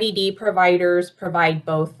 IDD providers provide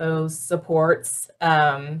both those supports.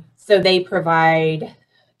 So they provide,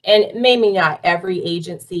 and maybe not every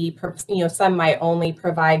agency, some might only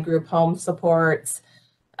provide group home supports.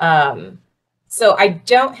 So I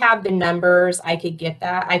don't have the numbers. I could get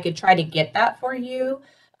that. I could try to get that for you.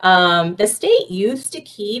 The state used to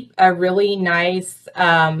keep a really nice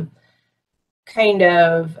kind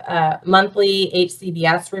of monthly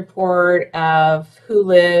HCBS report of who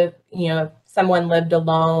lived, if someone lived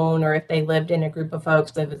alone or if they lived in a group of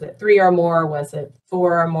folks. So was it 3 or more? Was it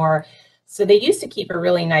 4 or more? So they used to keep a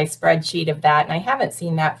really nice spreadsheet of that. And I haven't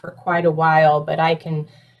seen that for quite a while, but I can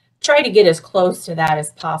try to get as close to that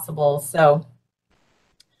as possible. So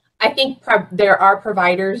I think there are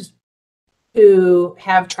providers who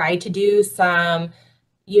have tried to do some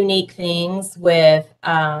unique things with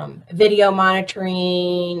video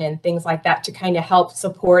monitoring and things like that to kind of help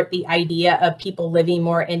support the idea of people living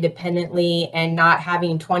more independently and not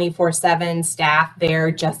having 24/7 staff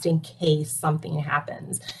there just in case something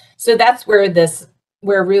happens. So that's where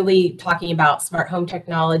we're really talking about smart home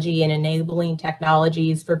technology and enabling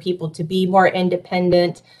technologies for people to be more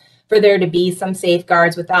independent, for there to be some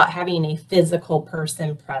safeguards without having a physical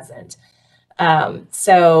person present. I'm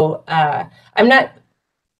not,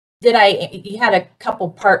 you had a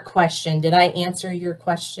couple part question. Did I answer your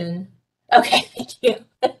question? Okay, thank you.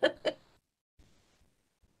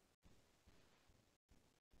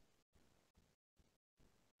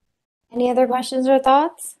 Any other questions or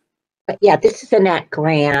thoughts? Yeah, this is Annette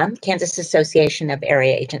Graham, Kansas Association of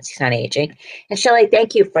Area Agencies on Aging. And Shelley,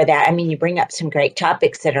 thank you for that. I mean, you bring up some great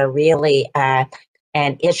topics that are really,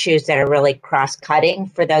 and issues that are really cross-cutting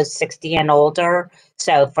for those 60 and older.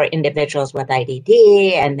 So for individuals with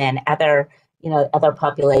IDD and then other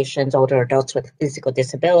populations, older adults with physical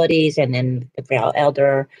disabilities, and then the frail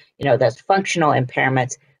elder, those functional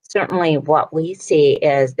impairments. Certainly what we see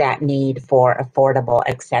is that need for affordable,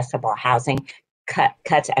 accessible housing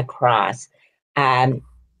cuts across. And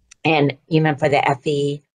even for the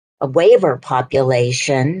FE waiver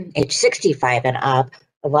population, age 65 and up,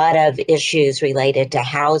 a lot of issues related to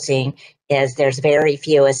housing is there's very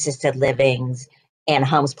few assisted livings and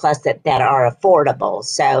homes plus that are affordable.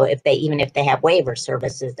 So even if they have waiver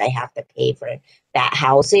services, they have to pay for that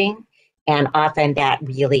housing. And often that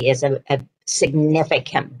really is a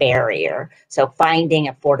significant barrier. So finding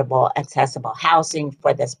affordable, accessible housing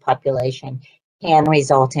for this population can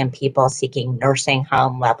result in people seeking nursing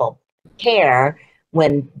home level care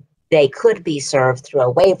when they could be served through a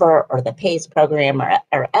waiver or the PACE program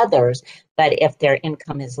or others. But if their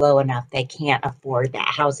income is low enough, they can't afford that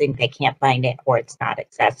housing, they can't find it, or it's not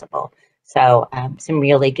accessible. So some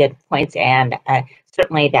really good points. And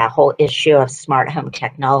certainly that whole issue of smart home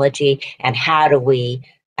technology and how do we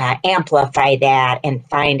amplify that and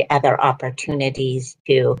find other opportunities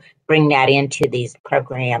to bring that into these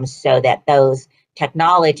programs so that those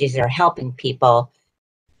technologies are helping people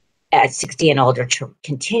at 60 and older to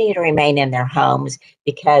continue to remain in their homes,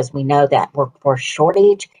 because we know that workforce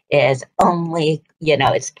shortage is only,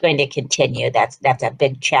 it's going to continue. That's a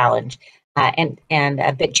big challenge, and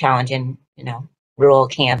a big challenge in, rural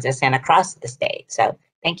Kansas and across the state. So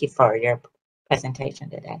thank you for your presentation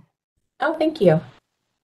today. Oh, thank you.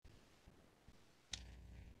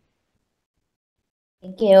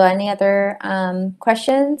 Thank you. Any other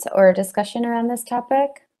questions or discussion around this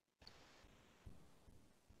topic?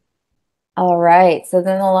 All right, so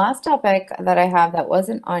then the last topic that I have that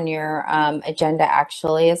wasn't on your agenda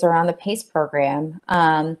actually is around the PACE program.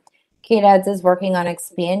 KDADS is working on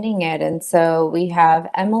expanding it, and so we have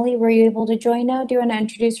Emily. Were you able to join now? Do you want to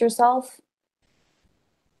introduce yourself?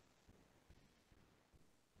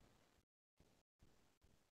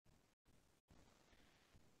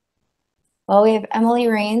 Well, we have Emily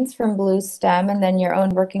Rains from Blue STEM, and then your own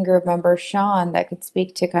working group member, Sean, that could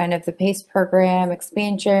speak to kind of the PACE program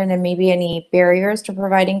expansion and maybe any barriers to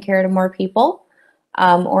providing care to more people,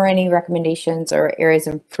 or any recommendations or areas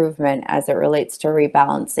of improvement as it relates to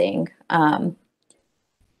rebalancing.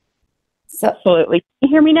 Absolutely. Can you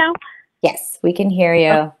hear me now? Yes, we can hear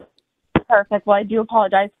you. Perfect. Well, I do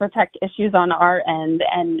apologize for tech issues on our end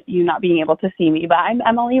and you not being able to see me, but I'm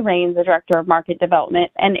Emily Rains, the Director of Market Development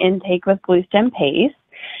and Intake with Blue STEM PACE.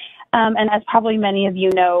 And as probably many of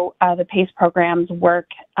you know, the PACE programs work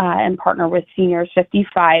and partner with seniors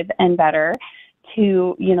 55 and better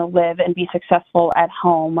to, live and be successful at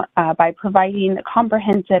home by providing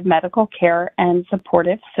comprehensive medical care and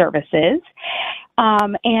supportive services.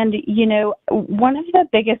 And, one of the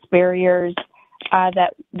biggest barriers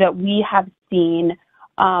that we have seen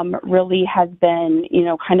really has been,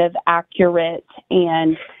 kind of accurate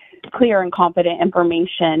and clear and confident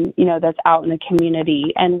information, that's out in the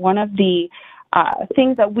community. And one of the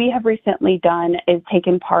things that we have recently done is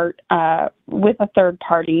taken part with a third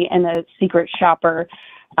party in a secret shopper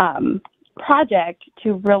project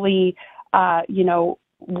to really,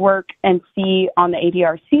 work and see on the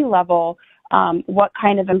ADRC level what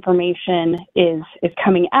kind of information is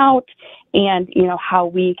coming out, and how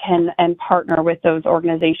we can partner with those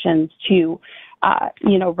organizations to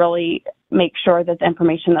really make sure that the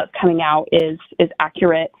information that's coming out is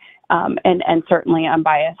accurate and certainly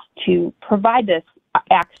unbiased to provide this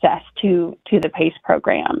access to the PACE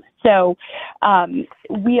program. So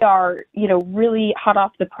we are really hot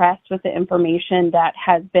off the press with the information that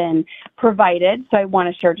has been provided. So I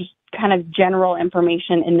want to share just kind of general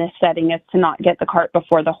information in this setting as to not get the cart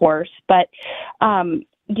before the horse. But,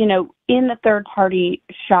 in the third party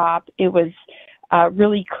shop, it was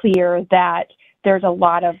really clear that there's a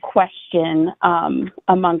lot of question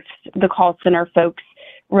amongst the call center folks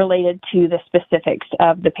related to the specifics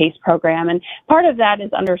of the PACE program. And part of that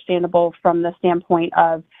is understandable from the standpoint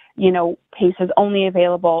of, PACE is only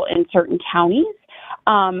available in certain counties.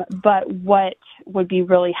 But what would be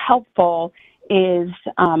really helpful is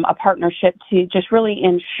a partnership to just really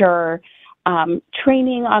ensure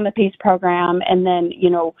training on the PACE program, and then,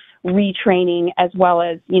 retraining, as well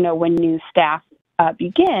as, when new staff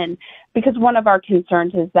begin, because one of our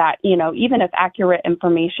concerns is that, even if accurate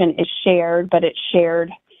information is shared, but it's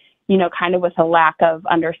shared, kind of with a lack of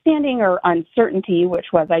understanding or uncertainty, which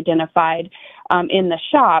was identified in the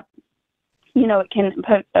shop, it can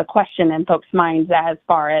put a question in folks' minds as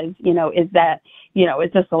far as,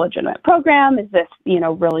 is this a legitimate program? Is this,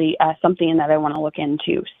 really something that I want to look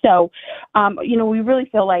into? So, we really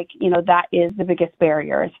feel like, that is the biggest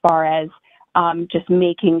barrier as far as just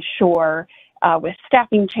making sure with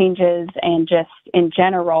staffing changes and just in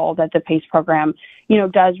general that the PACE program,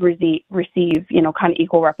 does receive, kind of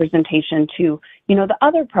equal representation to, the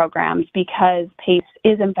other programs, because PACE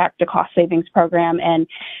is in fact a cost savings program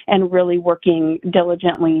and really working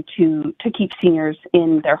diligently to keep seniors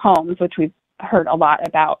in their homes, which we've heard a lot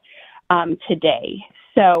about today.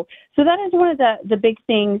 So that is one of the big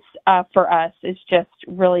things for us, is just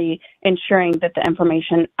really ensuring that the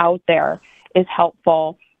information out there is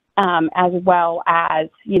helpful, as well as,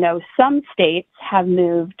 some states have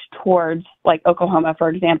moved towards, like Oklahoma, for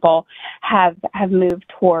example, have moved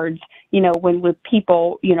towards, when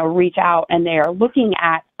people, reach out and they are looking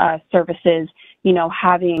at services,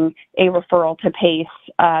 having a referral to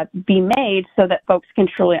PACE be made so that folks can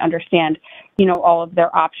truly understand, all of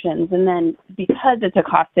their options. And then because it's a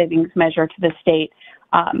cost savings measure to the state,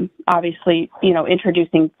 obviously,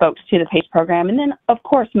 introducing folks to the PACE program, and then of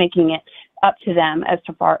course making it up to them as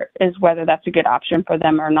far as whether that's a good option for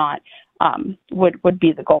them or not, would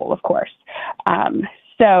be the goal, of course.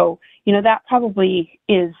 So, that probably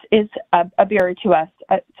is a barrier to us.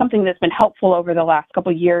 Something that's been helpful over the last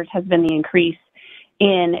couple of years has been the increase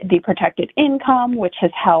in the protected income, which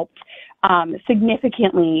has helped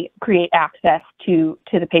significantly create access to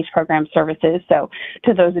the PACE program services. So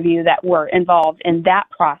to those of you that were involved in that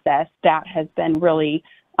process, that has been really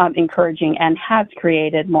encouraging and has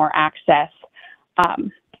created more access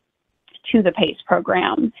to the PACE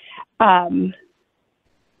program.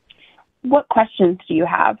 What questions do you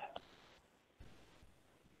have?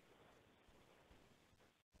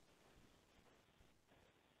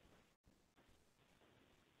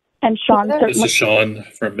 And Sean, this is Sean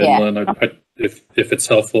from Midland. Yeah. If it's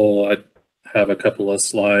helpful, I have a couple of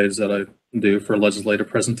slides that I do for legislative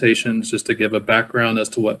presentations just to give a background as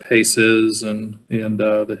to what PACE is and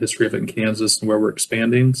the history of it in Kansas and where we're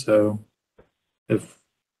expanding. So if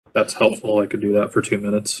that's helpful, I could do that for 2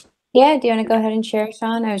 minutes. Yeah, do you want to go ahead and share,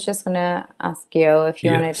 Sean? I was just going to ask you if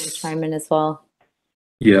you wanted to chime in as well.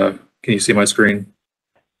 Yeah, can you see my screen?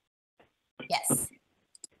 Yes.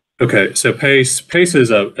 Okay, so PACE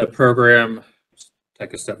is a program.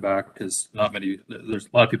 Take a step back because there's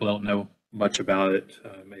a lot of people that don't know much about it.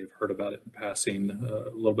 May have heard about it in passing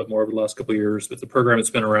a little bit more over the last couple of years, but the program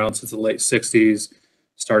has been around since the late 60s.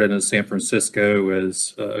 Started in San Francisco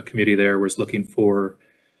as a committee there was looking for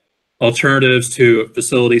alternatives to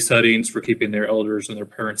facility settings for keeping their elders and their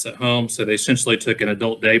parents at home. So they essentially took an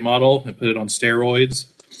adult day model and put it on steroids.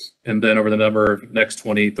 And then over the next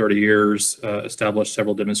 20, 30 years, established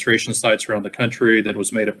several demonstration sites around the country. That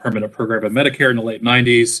was made a permanent program of Medicare in the late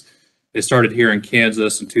 90s. They started here in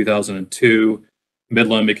Kansas in 2002.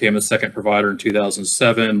 Midland became the second provider in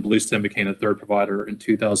 2007. Bluestem became the third provider in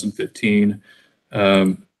 2015.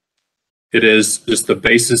 It is just the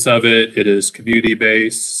basis of it. It is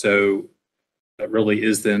community-based. So that really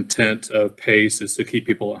is the intent of PACE, is to keep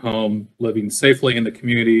people at home, living safely in the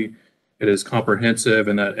community. It is comprehensive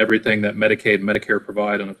in that everything that Medicaid and Medicare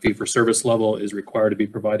provide on a fee-for-service level is required to be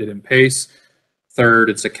provided in PACE. Third,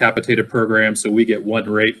 it's a capitated program, so we get one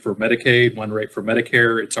rate for Medicaid, one rate for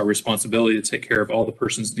Medicare. It's our responsibility to take care of all the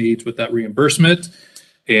person's needs with that reimbursement.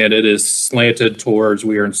 And it is slanted towards,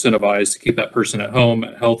 we are incentivized to keep that person at home,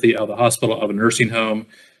 healthy, out of the hospital, out of a nursing home.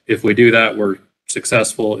 If we do that, we're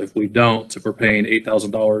successful. If we don't, if we're paying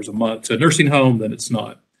 $8,000 a month to a nursing home, then it's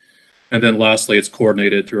not. And then lastly, it's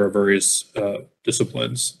coordinated through our various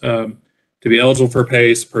disciplines. To be eligible for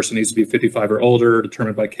PACE, a person needs to be 55 or older,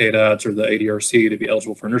 determined by KDADS or the ADRC to be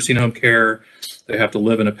eligible for nursing home care. They have to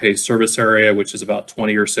live in a PACE service area, which is about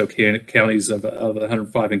 20 or so counties of the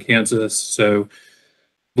 105 in Kansas. So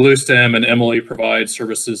Bluestem and Emily provide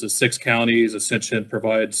services in 6 counties. Ascension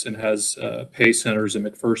provides and has PACE centers in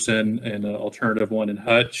McPherson and an alternative one in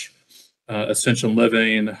Hutch. Ascension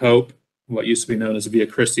Living, Hope, what used to be known as Via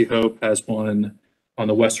Christi Hope, has one on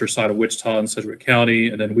the western side of Wichita and Sedgwick County.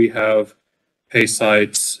 And then we have PACE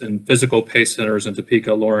sites and physical PACE centers in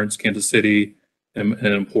Topeka, Lawrence, Kansas City, and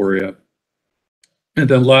Emporia. And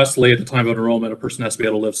then lastly, at the time of enrollment, a person has to be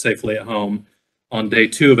able to live safely at home. On day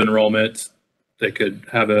 2 of enrollment, they could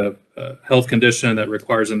have a health condition that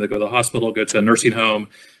requires them to go to the hospital, go to a nursing home.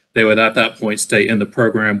 They would at that point stay in the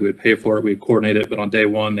program. We would pay for it, we'd coordinate it, but on day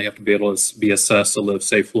 1, they have to be able to be assessed to live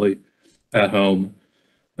safely at home.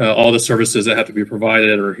 All the services that have to be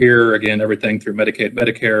provided are here. Again, everything through Medicaid,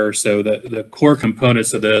 Medicare. So the core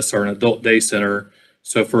components of this are an adult day center.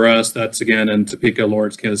 So for us, that's again in Topeka,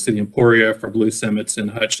 Lawrence, Kansas City, Emporia. For Bluestem, it's in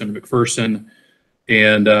Hutch and McPherson.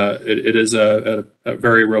 And it is a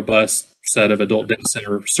very robust set of adult day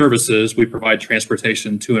center services. We provide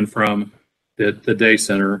transportation to and from the day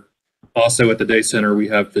center. Also at the day center, we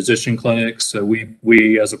have physician clinics. So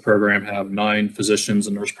we as a program have 9 physicians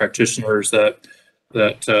and nurse practitioners that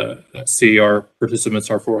see our participants,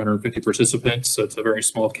 our 450 participants. So it's a very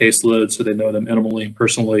small caseload, so they know them intimately and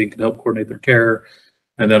personally, can help coordinate their care.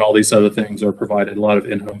 And then all these other things are provided, a lot of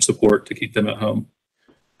in-home support to keep them at home.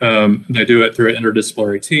 They do it through an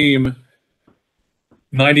interdisciplinary team.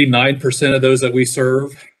 99% of those that we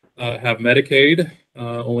serve have Medicaid.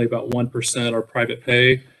 Only about 1% are private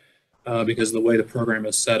pay because of the way the program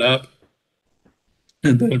is set up.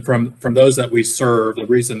 And then from those that we serve, the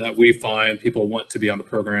reason that we find people want to be on the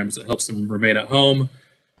program is it helps them remain at home,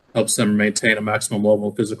 helps them maintain a maximum level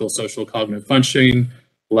of physical, social, cognitive functioning,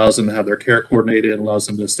 allows them to have their care coordinated, allows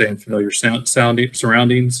them to stay in familiar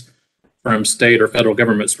surroundings. From state or federal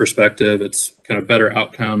government's perspective, it's kind of better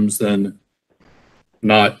outcomes than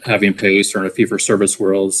not having PACE or in a fee-for-service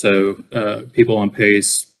world. So people on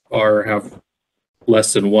PACE have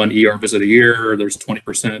less than 1 ER visit a year. There's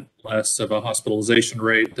 20% less of a hospitalization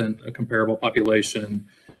rate than a comparable population.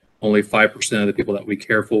 Only 5% of the people that we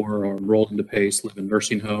care for are enrolled into PACE live in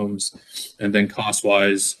nursing homes. And then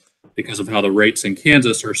cost-wise, because of how the rates in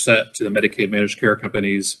Kansas are set to the Medicaid managed care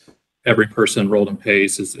companies, every person enrolled in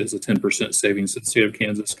PACE is a 10% savings to the state of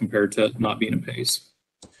Kansas compared to not being in PACE.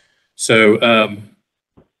 So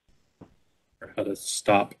how to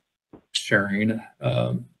stop sharing.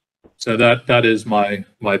 So that is my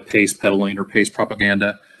PACE peddling or PACE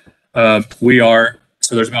propaganda.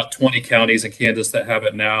 So there's about 20 counties in Kansas that have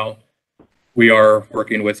it now. We are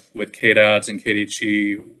working with KDADS and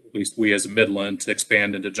KDHE, at least we as a Midland, to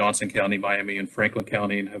expand into Johnson County, Miami, and Franklin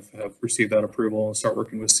County, and have received that approval and start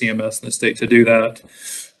working with CMS in the state to do that.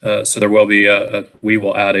 So there will be we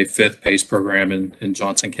will add a 5th PACE program in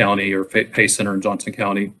Johnson County, or PACE Center in Johnson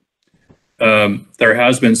County. There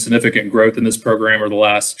has been significant growth in this program over the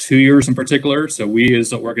last 2 years in particular. So we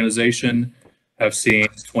as an organization have seen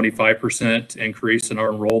 25% increase in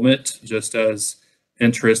our enrollment, just as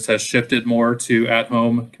interest has shifted more to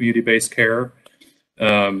at-home community-based care.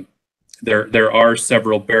 There are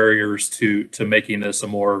several barriers to making this a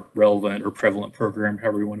more relevant or prevalent program,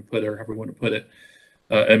 however you want to put it,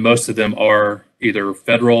 and most of them are either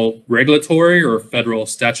federal regulatory or federal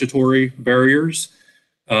statutory barriers.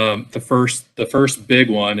 The first big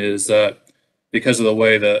one is that because of the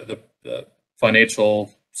way the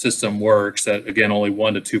financial system works, that again only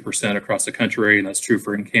 1% to 2% across the country, and that's true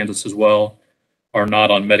for in Kansas as well, are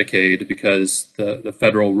not on Medicaid, because the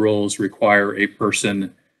federal rules require a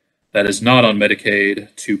person that is not on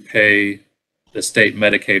Medicaid to pay the state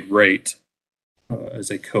Medicaid rate as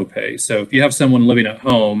a copay. So if you have someone living at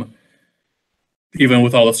home, even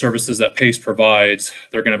with all the services that PACE provides,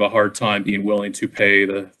 they're going to have a hard time being willing to pay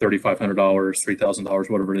the $3,500, $3,000,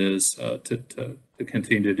 whatever it is, to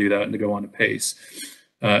continue to do that and to go on to PACE.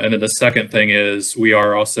 And then the second thing is we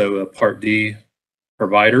are also a Part D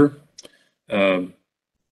provider. And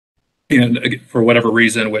for whatever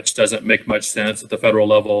reason, which doesn't make much sense at the federal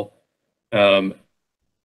level, they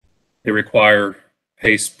require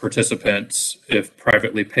PACE participants, if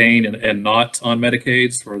privately paying and not on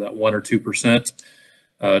Medicaid, for that 1% or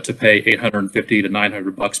 2%, to pay $850 to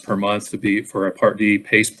 $900 per month to be for a Part D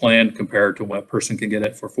PACE plan, compared to what a person can get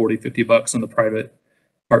it for $40, $50 on the private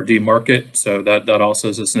Part D market. So that also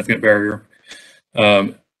is a significant barrier.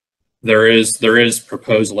 There is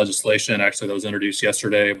proposed legislation, actually, that was introduced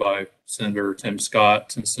yesterday by Senator Tim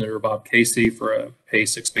Scott and Senator Bob Casey for a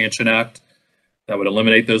PACE Expansion Act that would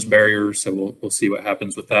eliminate those barriers. So we'll see what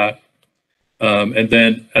happens with that. And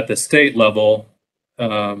then at the state level,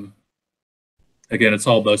 again, it's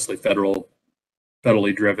all mostly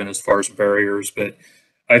federally driven as far as barriers. But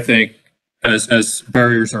I think as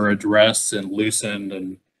barriers are addressed and loosened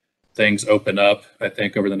and things open up, I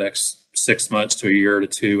think over the next 6 months to a year to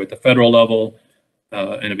two at the federal level,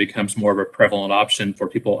 and it becomes more of a prevalent option for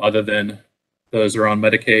people other than those who are on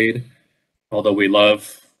Medicaid. Although we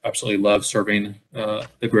absolutely love serving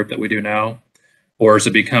the group that we do now, or as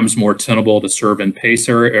it becomes more tenable to serve in PACE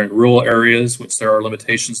area, in rural areas, which there are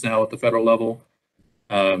limitations now at the federal level.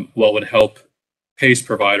 What would help PACE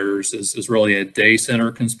providers is really a day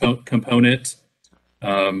center component,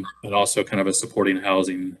 and also kind of a supporting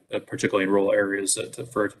housing, particularly in rural areas,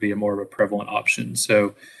 for it to be more of a prevalent option.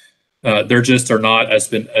 So there just are not,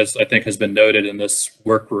 as I think has been noted in this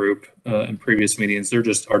work group in previous meetings, there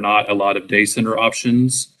just are not a lot of day center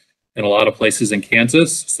options in a lot of places in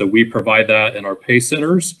Kansas. So we provide that in our PACE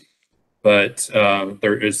centers, but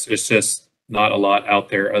it's just not a lot out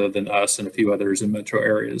there other than us and a few others in metro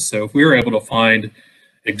areas. So if we were able to find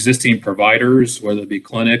existing providers, whether it be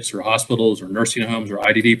clinics or hospitals or nursing homes or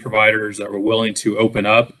IDD providers that were willing to open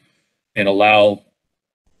up and allow,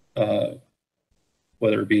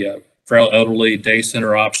 whether it be a frail elderly day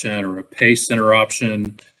center option or a PACE center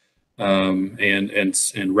option, and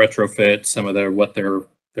retrofit some of what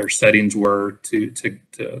their settings were to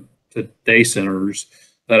day centers,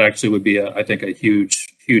 that actually would be I think a huge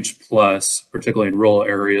plus, particularly in rural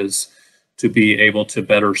areas, to be able to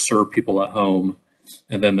better serve people at home.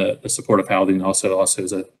 And then the supportive housing also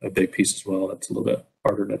is a big piece as well. That's a little bit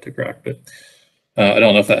harder to crack, but I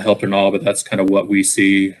don't know if that helped or not, but that's kind of what we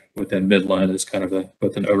see within Midland as kind of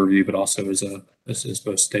both an overview, but also as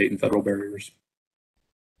both state and federal barriers.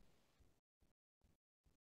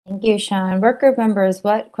 Thank you, Sean. Work group members,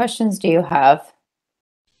 what questions do you have?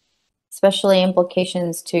 Especially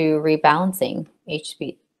implications to rebalancing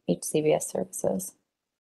HCBS services.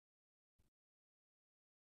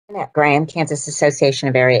 Annette Graham, Kansas Association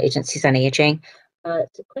of Area Agencies on Aging.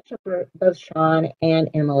 It's a question for both Sean and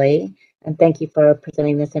Emily, and thank you for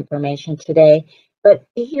presenting this information today. But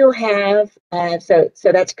do you have, so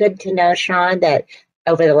that's good to know, Sean, that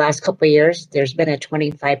over the last couple of years, there's been a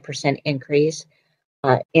 25% increase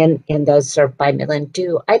in those served by Midland.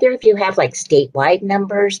 Do either of you have like statewide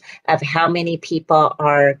numbers of how many people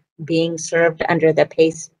are being served under the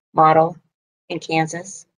PACE model in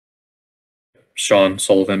Kansas? Sean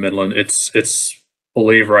Sullivan, Midland. It's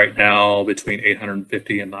believe right now between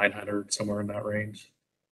 850 and 900, somewhere in that range.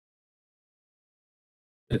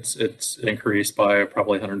 It's increased by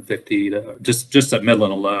probably 150 to just at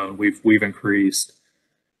Midland alone. We've increased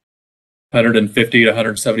 150 to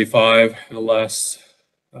 175 in the last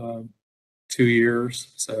 2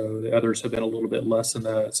 years. So the others have been a little bit less than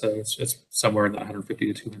that. So it's somewhere in the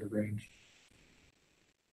 150 to 200 range.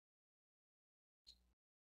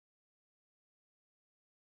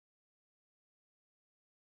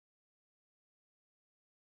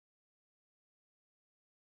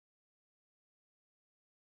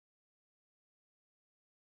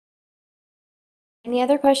 Any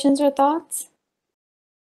other questions or thoughts?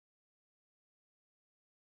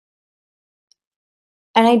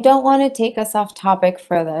 And I don't want to take us off topic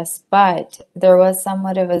for this, but there was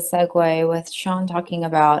somewhat of a segue with Sean talking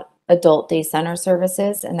about adult day center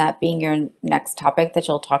services and that being your next topic that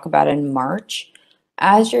you'll talk about in March.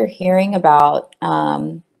 As you're hearing about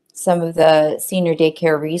some of the senior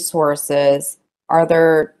daycare resources, are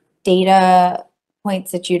there data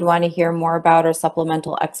points that you'd want to hear more about or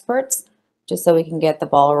supplemental experts, just so we can get the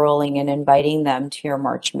ball rolling and inviting them to your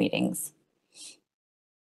March meetings?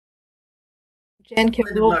 Jan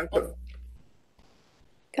Kimball.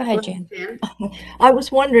 Go ahead, Jan. I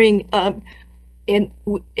was wondering, when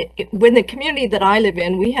the community that I live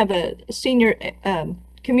in, we have a senior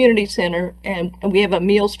community center, and we have a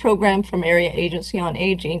meals program from Area Agency on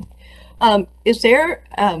Aging. Is there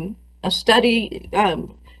a study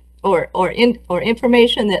or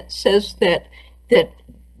information that says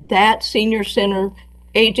that senior center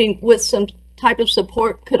aging with some type of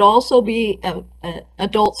support could also be an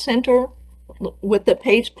adult center with the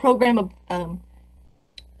PACE program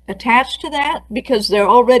attached to that? Because they're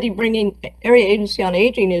already bringing, Area Agency on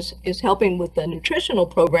Aging is helping with the nutritional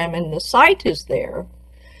program and the site is there.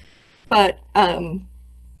 But a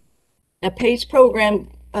PACE program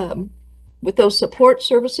with those support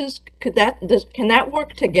services, can that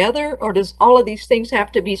work together, or does all of these things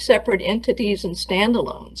have to be separate entities and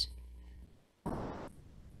standalones?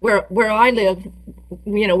 Where I live,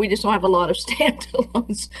 we just don't have a lot of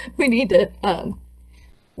standalones. We need to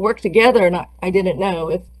work together, and I didn't know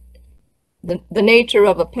if the nature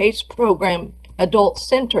of a PACE program adult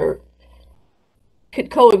center could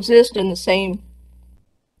coexist in the same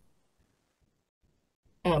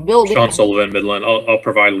building. Sean Sullivan, Midland. I'll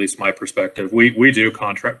provide at least my perspective. We do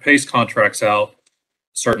PACE contracts out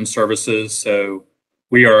certain services. So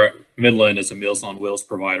Midland is a Meals on Wheels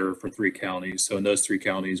provider for 3 counties. So in those 3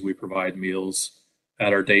 counties, we provide meals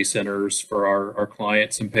at our day centers for our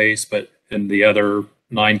clients in PACE. But in the other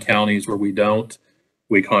 9 counties where we don't,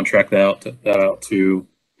 we contract that out to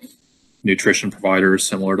nutrition providers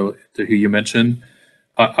similar to who you mentioned.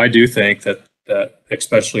 I do think that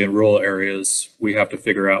especially in rural areas, we have to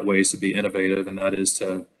figure out ways to be innovative, and that is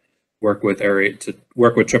to work with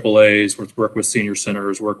AAAs, work with senior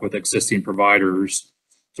centers, work with existing providers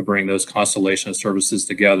to bring those constellation of services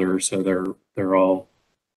together so they're all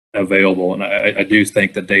available. And I do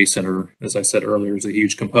think the day center, as I said earlier, is a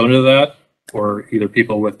huge component of that, for either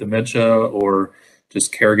people with dementia or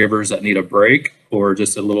just caregivers that need a break or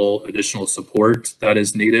just a little additional support that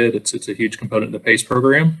is needed. It's a huge component of the PACE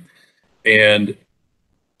program. And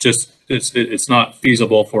just it's not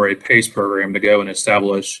feasible for a PACE program to go and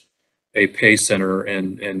establish a PACE center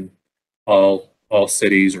in all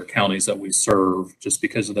cities or counties that we serve, just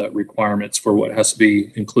because of the requirements for what has to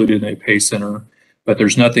be included in a PACE center. But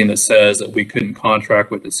there's nothing that says that we couldn't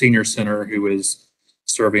contract with a senior center who is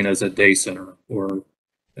serving as a day center, or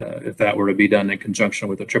if that were to be done in conjunction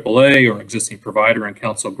with a AAA or an existing provider in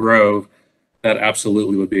Council Grove, that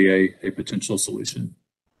absolutely would be a potential solution.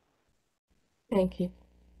 Thank you.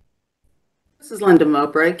 This is Linda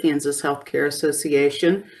Mowbray, Kansas Healthcare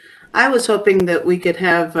Association. I was hoping that we could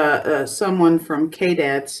have someone from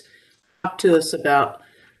KDADS talk to us about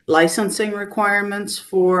licensing requirements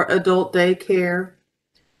for adult daycare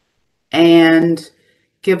and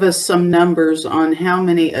give us some numbers on how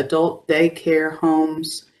many adult daycare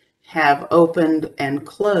homes have opened and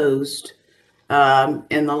closed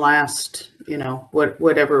in the last,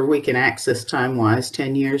 whatever we can access time-wise,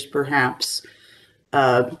 10 years perhaps.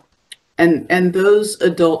 And those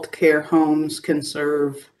adult care homes can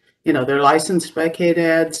serve, they're licensed by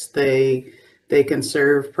KDADS. They can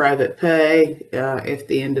serve private pay if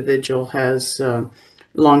the individual has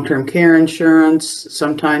long-term care insurance.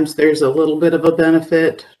 Sometimes there's a little bit of a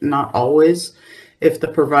benefit, not always. If the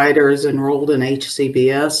provider is enrolled in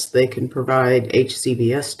HCBS, they can provide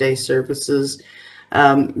HCBS day services.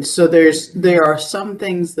 So there are some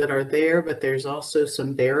things that are there, but there's also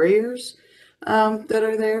some barriers that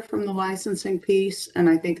are there from the licensing piece. And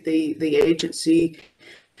I think the agency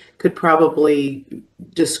could probably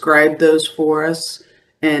describe those for us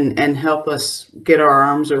and help us get our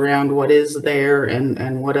arms around what is there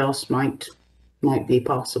and what else might be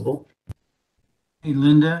possible. Hey,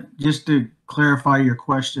 Linda, just to clarify your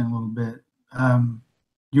question a little bit,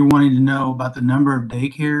 you're wanting to know about the number of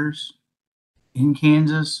daycares in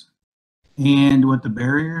Kansas and what the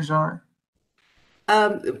barriers are?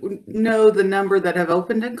 No, the number that have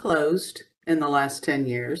opened and closed in the last 10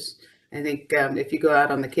 years. I think if you go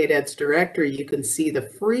out on the KDAD's directory, you can see the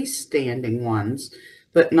freestanding ones,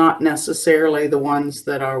 but not necessarily the ones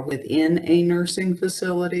that are within a nursing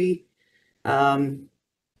facility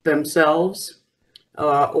themselves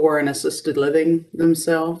or an assisted living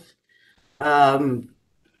themselves.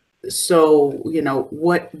 So, you know,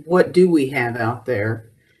 what do we have out there?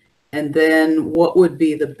 And then what would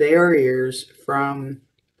be the barriers from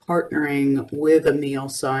partnering with a meal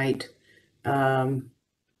site to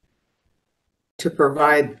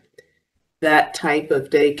provide that type of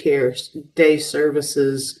day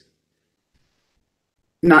services,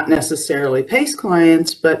 not necessarily PACE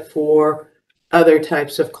clients, but for other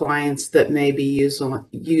types of clients that may be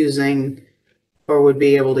using or would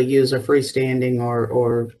be able to use a freestanding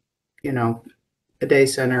or you know, a day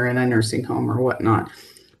center in a nursing home or whatnot.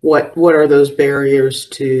 What are those barriers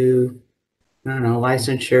to, I don't know,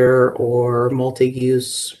 licensure or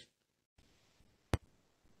multi-use?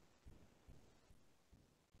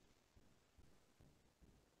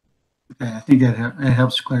 Okay, I think that it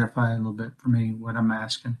helps clarify a little bit for me what I'm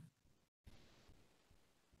asking.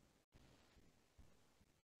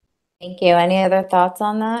 Thank you. Any other thoughts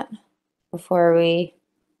on that before they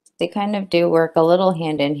kind of do work a little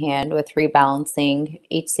hand in hand with rebalancing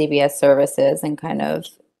HCBS services and kind of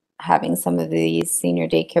having some of these senior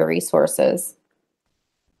daycare resources.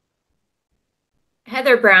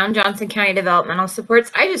 Heather Brown, Johnson County Developmental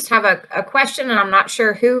Supports. I just have a question, and I'm not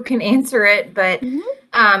sure who can answer it, but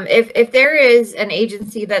if there is an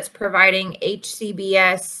agency that's providing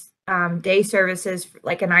HCBS day services,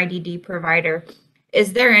 like an IDD provider,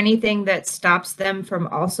 is there anything that stops them from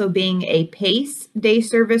also being a PACE day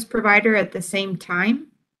service provider at the same time?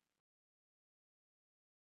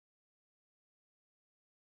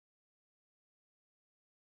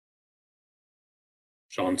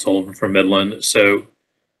 Sean Sullivan from Midland. So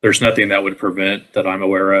there's nothing that would prevent, that I'm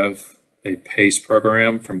aware of, a PACE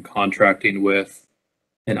program from contracting with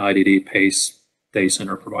an IDD PACE day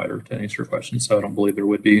center provider, to answer your question. So I don't believe there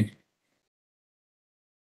would be.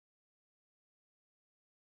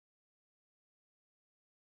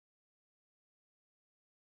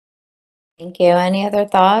 Thank you. Any other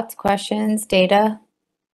thoughts, questions, data?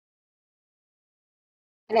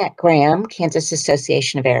 Annette Graham, Kansas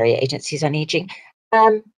Association of Area Agencies on Aging.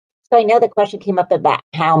 So I know the question came up about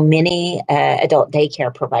how many adult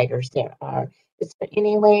daycare providers there are. Is there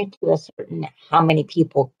any way to ascertain how many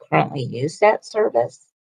people currently use that service?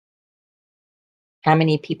 How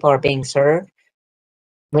many people are being served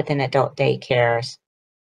with an adult daycare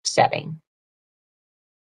setting?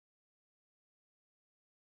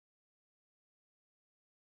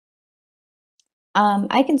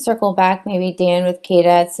 I can circle back, maybe Dan with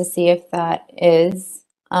KDADS, to see if that is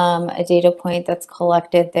a data point that's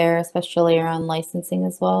collected there, especially around licensing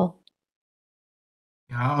as well.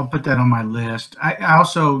 Yeah, I'll put that on my list. I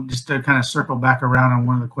also, just to kind of circle back around on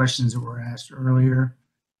one of the questions that were asked earlier,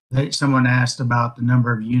 someone asked about the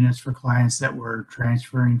number of units for clients that were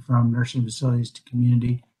transferring from nursing facilities to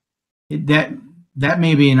community. That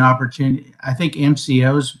may be an opportunity. I think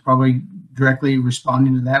MCOs probably directly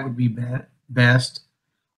responding to that would be best.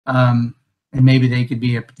 And maybe they could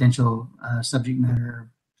be a potential subject matter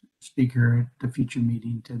speaker at the future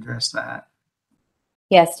meeting to address that.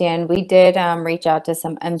 Yes, Dan, we did reach out to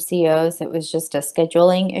some MCOs. It was just a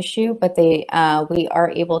scheduling issue, but we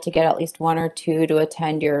are able to get at least one or two to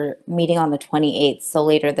attend your meeting on the 28th, so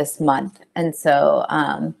later this month. And so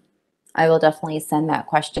I will definitely send that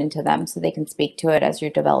question to them so they can speak to it as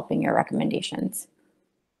you're developing your recommendations.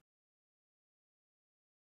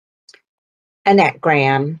 Annette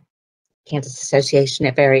Graham, Kansas Association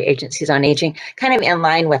of Area Agencies on Aging, kind of in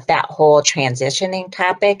line with that whole transitioning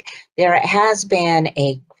topic. There has been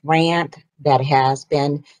a grant that has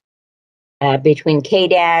been between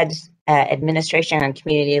KDAD's Administration on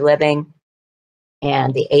Community Living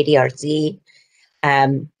and the ADRZ,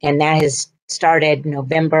 and that has started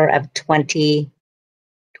November of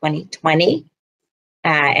 2020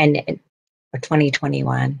 or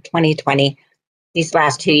 2021, 2020. these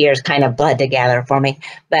last 2 years kind of bled together for me,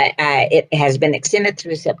 but it has been extended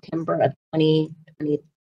through September of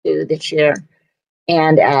 2022 this year.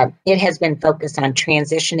 And it has been focused on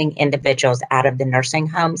transitioning individuals out of the nursing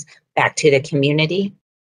homes back to the community.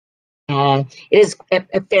 It is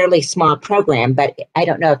a fairly small program, but I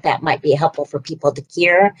don't know if that might be helpful for people to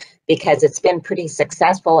hear, because it's been pretty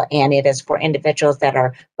successful, and it is for individuals that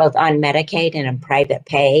are both on Medicaid and in private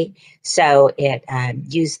pay. So it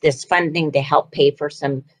used this funding to help pay for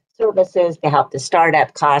some services, to help the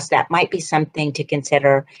startup costs. That might be something to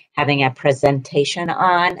consider having a presentation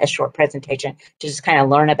on, a short presentation, to just kind of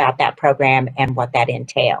learn about that program and what that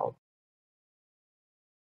entailed.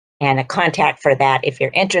 And a contact for that, if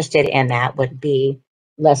you're interested in that, would be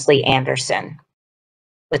Leslie Anderson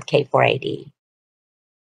with K4AD.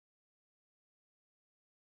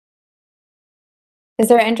 Is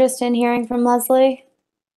there interest in hearing from Leslie?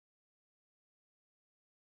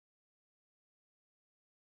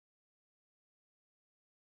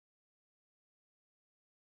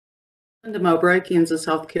 Linda Mowbray, Kansas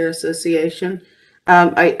Healthcare Association.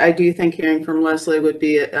 I do think hearing from Leslie would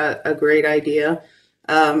be a great idea.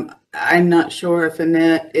 I'm not sure if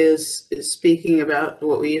Annette is speaking about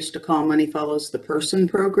what we used to call Money Follows the Person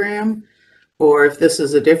program, or if this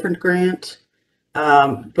is a different grant.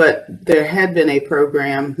 But there had been a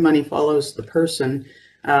program, Money Follows the Person,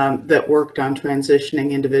 that worked on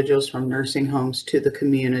transitioning individuals from nursing homes to the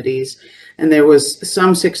communities. And there was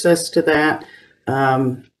some success to that.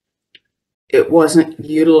 It wasn't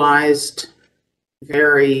utilized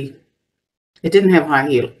it didn't have high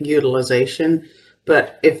utilization,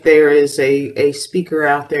 but if there is a speaker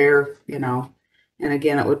out there, you know, and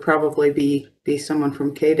again, it would probably be someone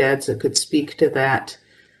from KDADS that could speak to that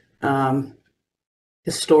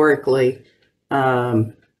historically,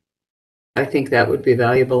 I think that would be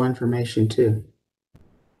valuable information too.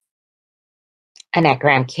 Annette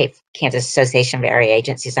Graham, Kansas Association of Area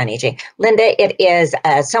Agencies on Aging. Linda, it is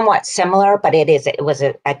somewhat similar, but it was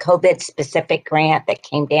a COVID specific grant that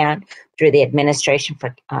came down through the Administration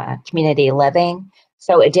for Community Living.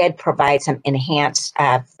 So it did provide some enhanced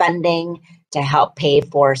funding to help pay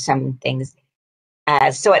for some things.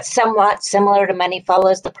 So it's somewhat similar to Money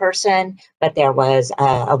Follows the Person, but there was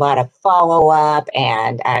a lot of follow-up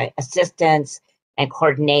and assistance and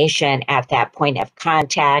coordination at that point of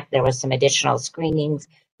contact. There was some additional screenings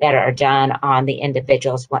that are done on the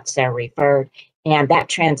individuals once they're referred. And that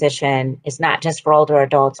transition is not just for older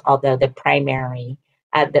adults, although the primary,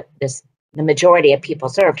 the majority of people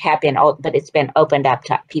served have been old, but it's been opened up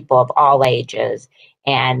to people of all ages,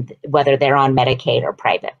 and whether they're on Medicaid or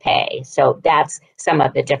private pay. So that's some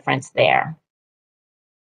of the difference there.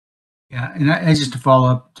 Yeah, and I just to follow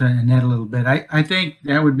up to Annette a little bit, I think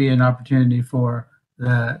that would be an opportunity for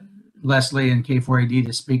Leslie and K4AD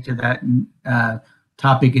to speak to that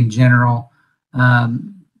topic in general. The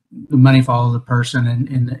Money Follow the Person and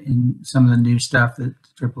in some of the new stuff that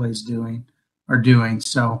AAA is doing.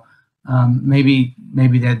 So maybe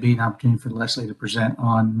that'd be an opportunity for Leslie to present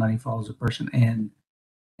on Money Follows the Person and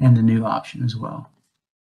the new option as well.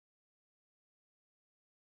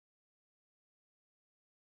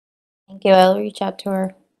 Thank you. I'll reach out to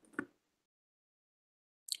her.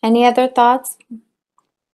 Any other thoughts?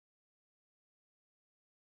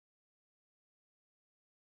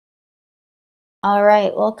 All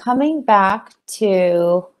right. Well, coming back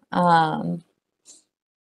to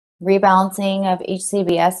rebalancing of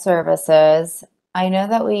HCBS services, I know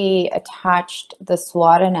that we attached the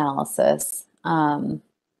SWOT analysis to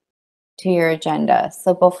your agenda.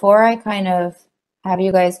 So before I kind of have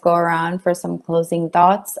you guys go around for some closing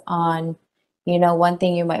thoughts on, you know, one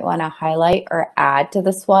thing you might want to highlight or add to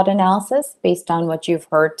the SWOT analysis based on what you've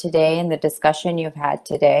heard today and the discussion you've had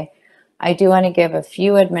today, I do want to give a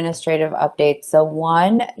few administrative updates. So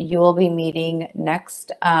one, you will be meeting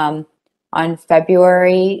next on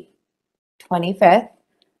February 25th.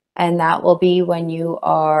 And that will be when you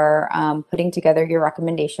are putting together your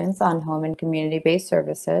recommendations on home and community-based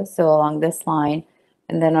services, so along this line.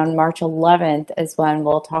 And then on March 11th is when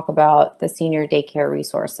we'll talk about the senior daycare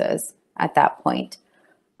resources at that point.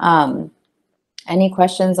 Any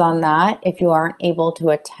questions on that? If you aren't able to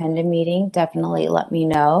attend a meeting, definitely let me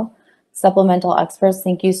know. Supplemental experts,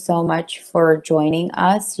 thank you so much for joining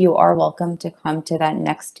us. You are welcome to come to that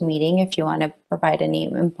next meeting if you want to provide any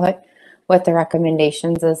input with the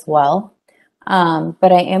recommendations as well.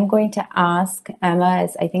 But I am going to ask Emma,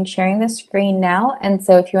 is I think sharing the screen now. And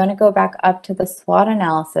so if you want to go back up to the SWOT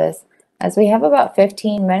analysis, as we have about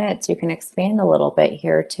 15 minutes, you can expand a little bit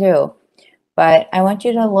here too. But I want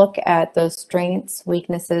you to look at those strengths,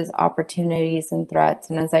 weaknesses, opportunities, and threats.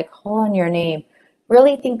 And as I call on your name,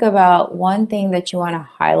 really think about one thing that you want to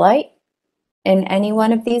highlight in any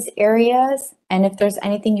one of these areas, and if there's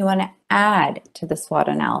anything you want to add to the SWOT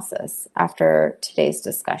analysis after today's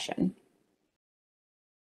discussion.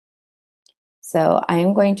 So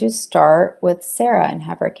I'm going to start with Sarah and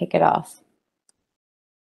have her kick it off.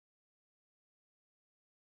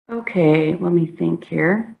 Okay, let me think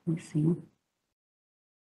here. Let me see.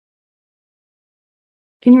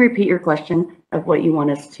 Can you repeat your question of what you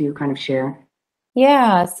want us to kind of share?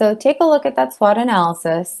 Yeah, so take a look at that SWOT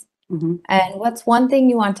analysis. Mm-hmm. And what's one thing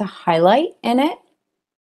you want to highlight in it?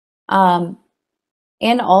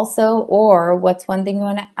 And also, or what's one thing you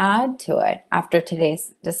want to add to it after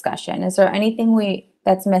today's discussion? Is there anything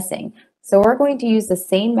that's missing? So we're going to use the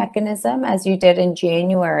same mechanism as you did in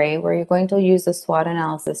January, where you're going to use the SWOT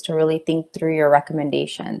analysis to really think through your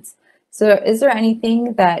recommendations. So is there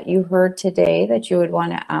anything that you heard today that you would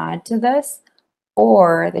want to add to this,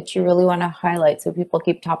 or that you really want to highlight so people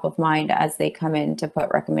keep top of mind as they come in to put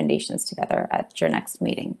recommendations together at your next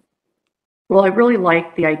meeting? Well, I really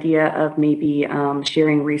like the idea of maybe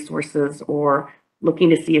sharing resources or looking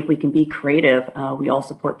to see if we can be creative. We all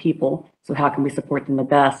support people, so how can we support them the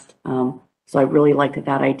best? So I really liked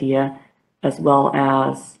that idea, as well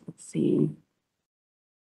as, let's see,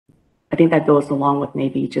 I think that goes along with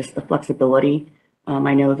maybe just the flexibility.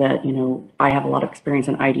 I know that, I have a lot of experience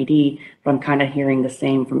in IDD, but I'm kind of hearing the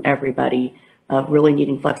same from everybody of really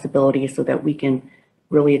needing flexibility so that we can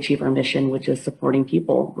really achieve our mission, which is supporting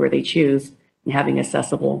people where they choose and having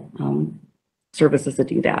accessible services to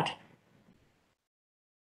do that.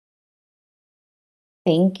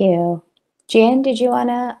 Thank you. Jan, did you want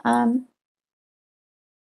to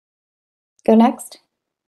go next?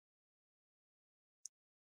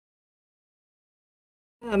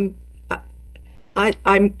 I'm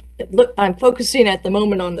focusing at the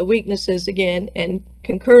moment on the weaknesses again and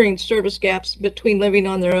concurring service gaps between living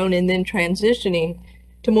on their own and then transitioning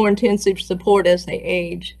to more intensive support as they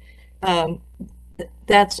age.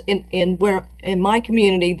 That's in my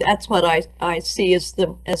community, that's what I see as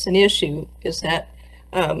an issue, is that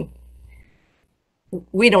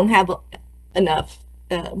we don't have enough.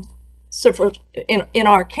 So in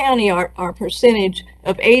our county, our percentage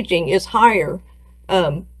of aging is higher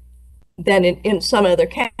than in some other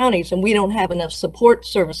counties, and we don't have enough support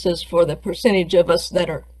services for the percentage of us that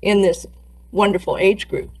are in this wonderful age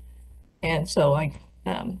group. And so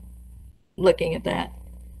looking at that,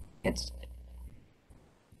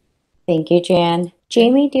 Thank you, Jan.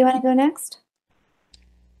 Jamie, do you want to go next?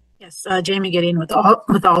 Yes, Jamie Gideon with the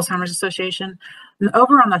Alzheimer's Association. And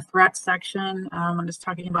over on the threat section, I'm just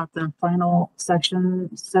talking about the final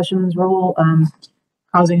sessions rule,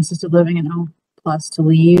 causing assisted living and home plus to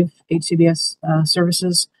leave HCBS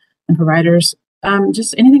services and providers.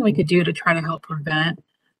 Just anything we could do to try to help prevent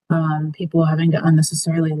people having to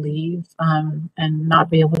unnecessarily leave and not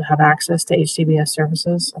be able to have access to HCBS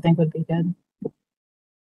services, I think would be good.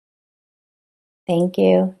 Thank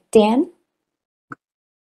you. Dan?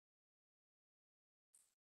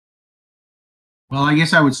 Well, I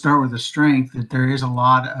guess I would start with the strength that there is a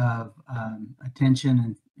lot of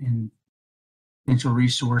attention and potential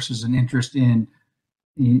resources and interest in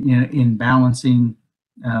balancing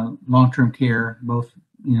long-term care, both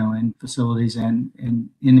in facilities and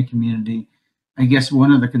in the community. I guess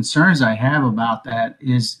one of the concerns I have about that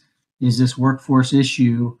is this workforce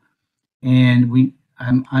issue, and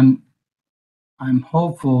I'm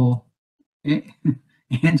hopeful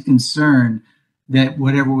and concerned that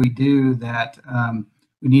whatever we do, that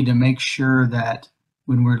we need to make sure that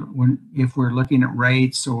if we're looking at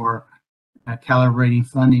rates or calibrating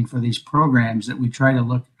funding for these programs, that we try to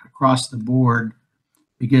look across the board,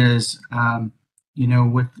 because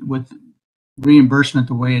with reimbursement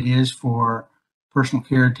the way it is for personal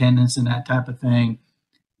care attendants and that type of thing,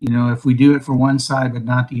 if we do it for one side but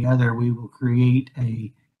not the other, we will create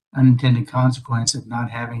a unintended consequence of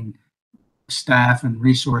not having staff and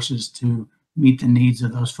resources to meet the needs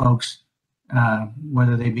of those folks,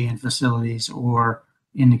 whether they be in facilities or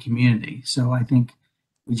in the community. So I think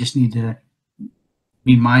we just need to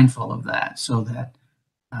be mindful of that, so that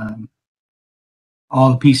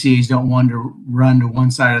all the PCAs don't want to run to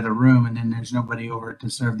one side of the room and then there's nobody over to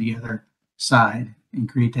serve the other side and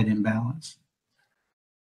create that imbalance.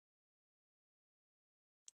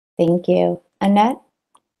 Thank you. Annette?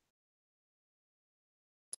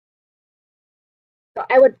 So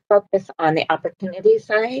I would focus on the opportunity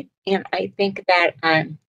side, and I think that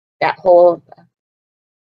that whole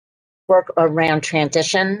work around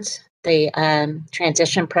transitions, the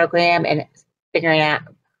transition program, and figuring out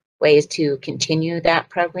ways to continue that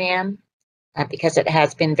program because it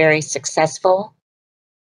has been very successful.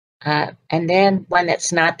 And then one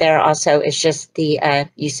that's not there also is just the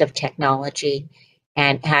use of technology,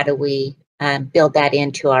 and how do we build that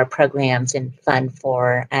into our programs and fund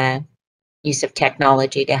for use of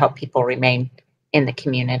technology to help people remain in the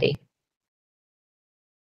community.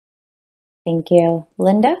 Thank you.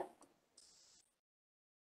 Linda?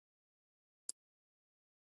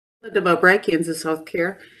 Linda Mowbray, Kansas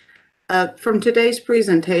Healthcare. From today's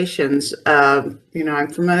presentations, I'm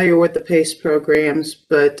familiar with the PACE programs,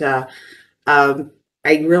 but I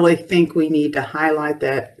really think we need to highlight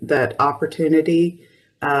that opportunity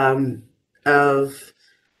of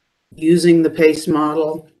using the PACE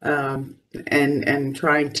model and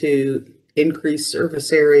trying to increase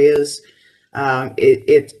service areas.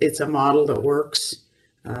 It's a model that works.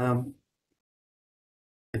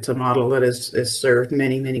 It's a model that has served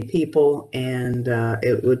many, many people, and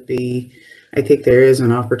it would be, I think there is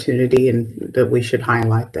an opportunity and that we should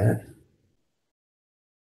highlight that.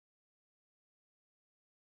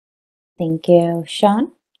 Thank you.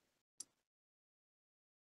 Sean?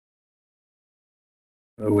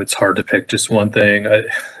 Oh, it's hard to pick just one thing.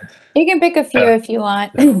 You can pick a few if you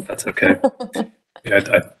want. That's okay.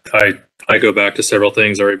 Yeah, I go back to several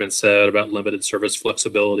things already been said about limited service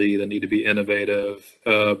flexibility that need to be innovative.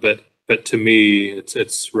 But to me,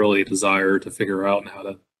 it's really a desire to figure out how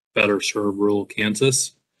to better serve rural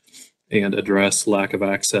Kansas and address lack of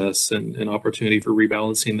access and opportunity for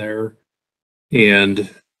rebalancing there.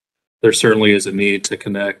 And there certainly is a need to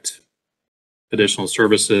connect additional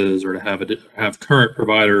services, or to have current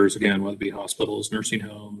providers, again, whether it be hospitals, nursing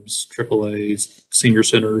homes, AAAs, senior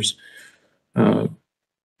centers, kind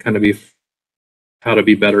of be how to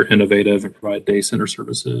be better innovative and provide day center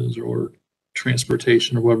services or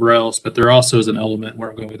transportation or whatever else. But there also is an element, where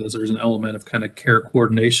I'm going with this, there's an element of kind of care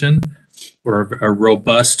coordination, or a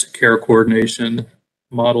robust care coordination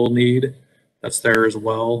model need that's there as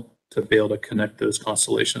well, to be able to connect those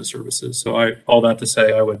constellation of services. So all that to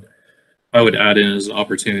say, I would add in as an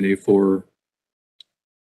opportunity for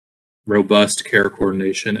robust care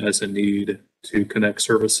coordination as a need to connect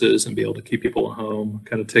services and be able to keep people at home,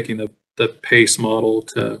 kind of taking the PACE model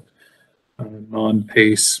to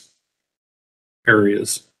non-PACE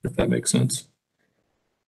areas, if that makes sense.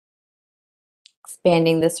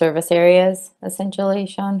 Expanding the service areas, essentially,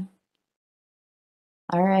 Sean.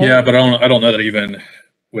 All right. Yeah, but I don't know that even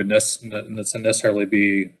would necessarily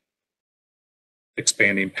be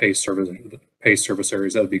expanding PACE service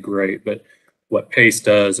areas. That would be great, but what PACE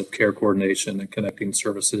does of care coordination and connecting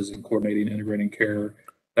services and coordinating, integrating care,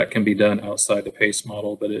 that can be done outside the PACE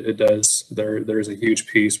model. But it does. There's a huge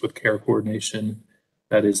piece with care coordination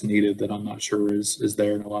that is needed that I'm not sure is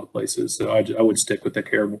there in a lot of places. So I would stick with the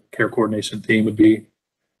care coordination theme, would be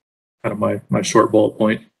kind of my short bullet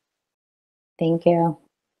point. Thank you.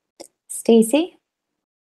 Stacy?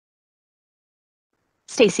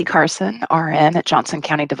 Stacy Carson, RN at Johnson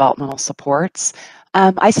County Developmental Supports.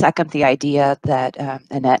 I second the idea that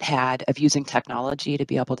Annette had of using technology to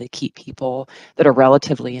be able to keep people that are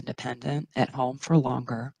relatively independent at home for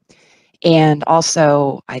longer. And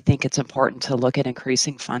also, I think it's important to look at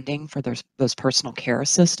increasing funding for those personal care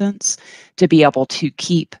assistants to be able to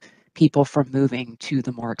keep people from moving to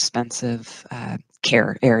the more expensive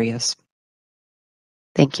care areas.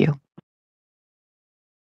 Thank you.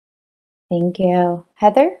 Thank you.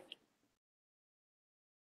 Heather?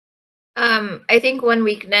 I think one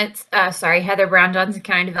weakness, Heather Brown, Johnson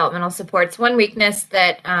County Developmental Supports. One weakness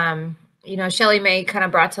that, Shelley May kind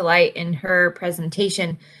of brought to light in her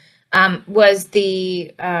presentation was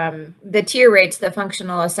the tier rates, the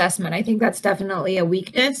functional assessment. I think that's definitely a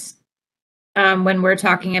weakness when we're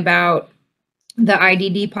talking about the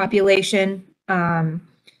IDD population, and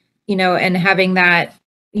having that,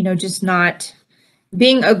 just not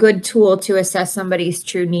being a good tool to assess somebody's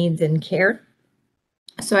true needs and care.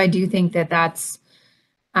 So I do think that that's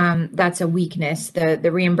a weakness,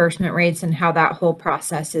 the reimbursement rates and how that whole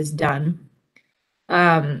process is done.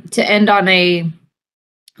 To end on a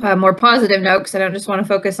more positive note, because I don't just want to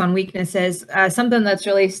focus on weaknesses, something that's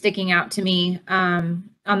really sticking out to me on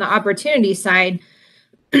the opportunity side,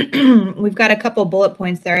 we've got a couple bullet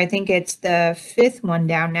points there. I think it's the 5th one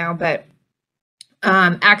down now, but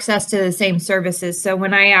access to the same services. So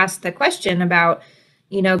when I asked the question about,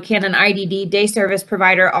 can an IDD day service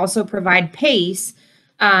provider also provide PACE?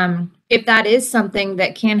 If that is something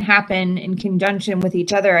that can happen in conjunction with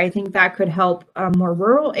each other, I think that could help more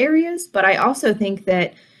rural areas. But I also think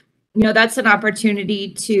that, that's an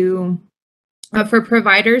opportunity to for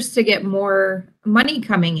providers to get more money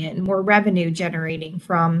coming in, more revenue generating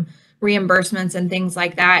from reimbursements and things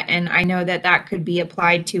like that. And I know that could be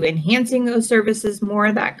applied to enhancing those services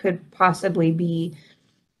more. That could possibly be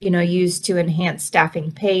used to enhance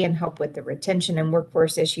staffing pay and help with the retention and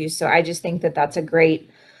workforce issues. So I just think that that's a great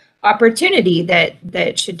opportunity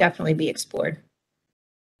that should definitely be explored.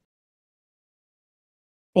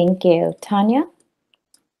 Thank you. Tanya?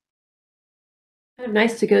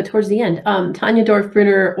 Nice to go towards the end. Tanya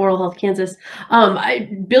Dorf-Brunner, Oral Health Kansas.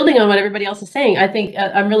 Building on what everybody else is saying, I think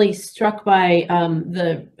I'm really struck by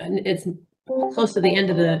it's close to the end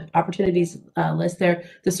of the opportunities list there,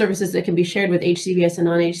 the services that can be shared with HCBS and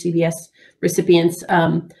non-HCBS recipients.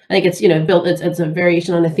 I think it's built. It's a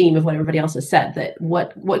variation on the theme of what everybody else has said. That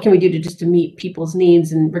what can we do to meet people's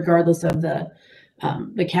needs, and regardless of the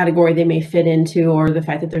category they may fit into, or the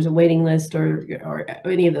fact that there's a waiting list, or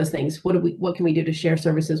any of those things. What can we do to share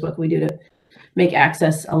services? What can we do to make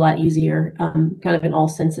access a lot easier, kind of in all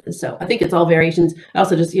senses? So I think it's all variations. I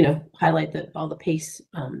also just highlight that all the PACE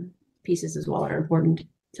pieces as well are important.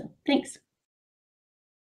 So thanks.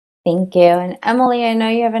 Thank you. And Emily, I know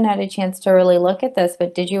you haven't had a chance to really look at this,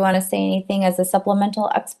 but did you want to say anything as a supplemental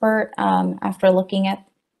expert after looking at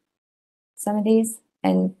some of these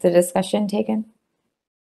and the discussion taken?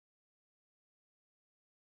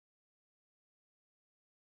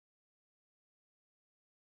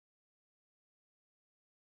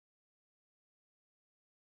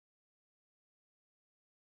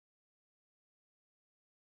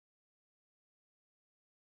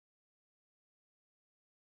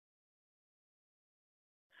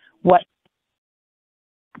 What?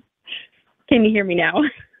 Can you hear me now?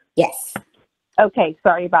 Yes. Okay,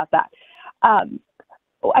 sorry about that.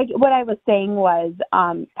 What I was saying was,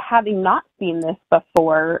 having not seen this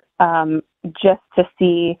before, just to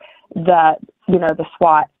see the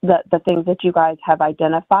SWOT, the things that you guys have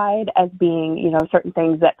identified as being, certain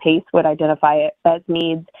things that PACE would identify as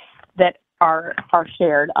needs that are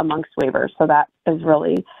shared amongst waivers. So that is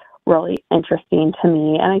really, really interesting to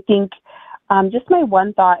me. And I think just my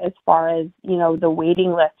one thought as far as, the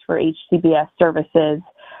waiting list for HCBS services,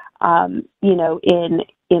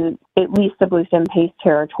 in at least the Bluestem PACE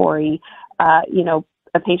territory, a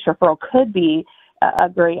PACE referral could be a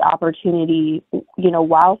great opportunity,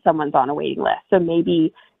 while someone's on a waiting list. So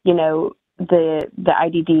maybe, the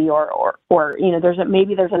IDD or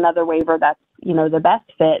there's another waiver that's, the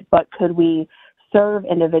best fit, but could we serve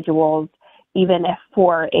individuals even if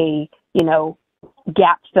for a,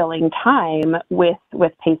 gap filling time with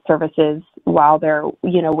PACE services while they're,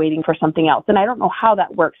 waiting for something else. And I don't know how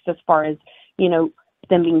that works as far as,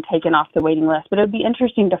 them being taken off the waiting list, but it would be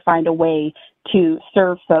interesting to find a way to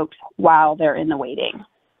serve folks while they're in the waiting,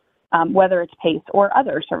 whether it's PACE or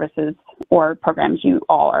other services or programs you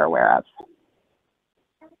all are aware of.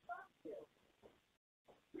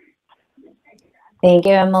 Thank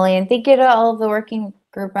you, Emily, and thank you to all of the working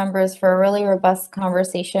group members for a really robust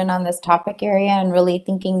conversation on this topic area, and really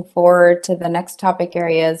thinking forward to the next topic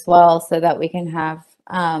area as well, so that we can have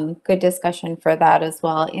good discussion for that as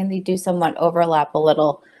well. And they do somewhat overlap a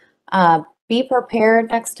little. Be prepared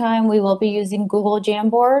next time. We will be using Google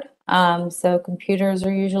Jamboard, so computers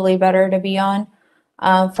are usually better to be on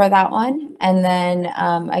for that one. And then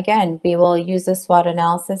again, we will use the SWOT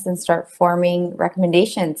analysis and start forming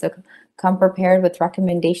recommendations. So come prepared with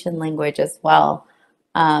recommendation language as well.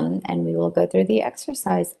 And we will go through the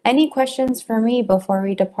exercise. Any questions for me before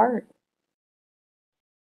we depart?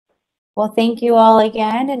 Well, thank you all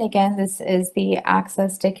again. And again, this is the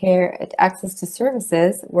Access to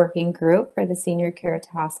Services Working Group for the Senior Care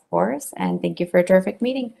Task Force. And thank you for a terrific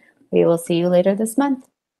meeting. We will see you later this month.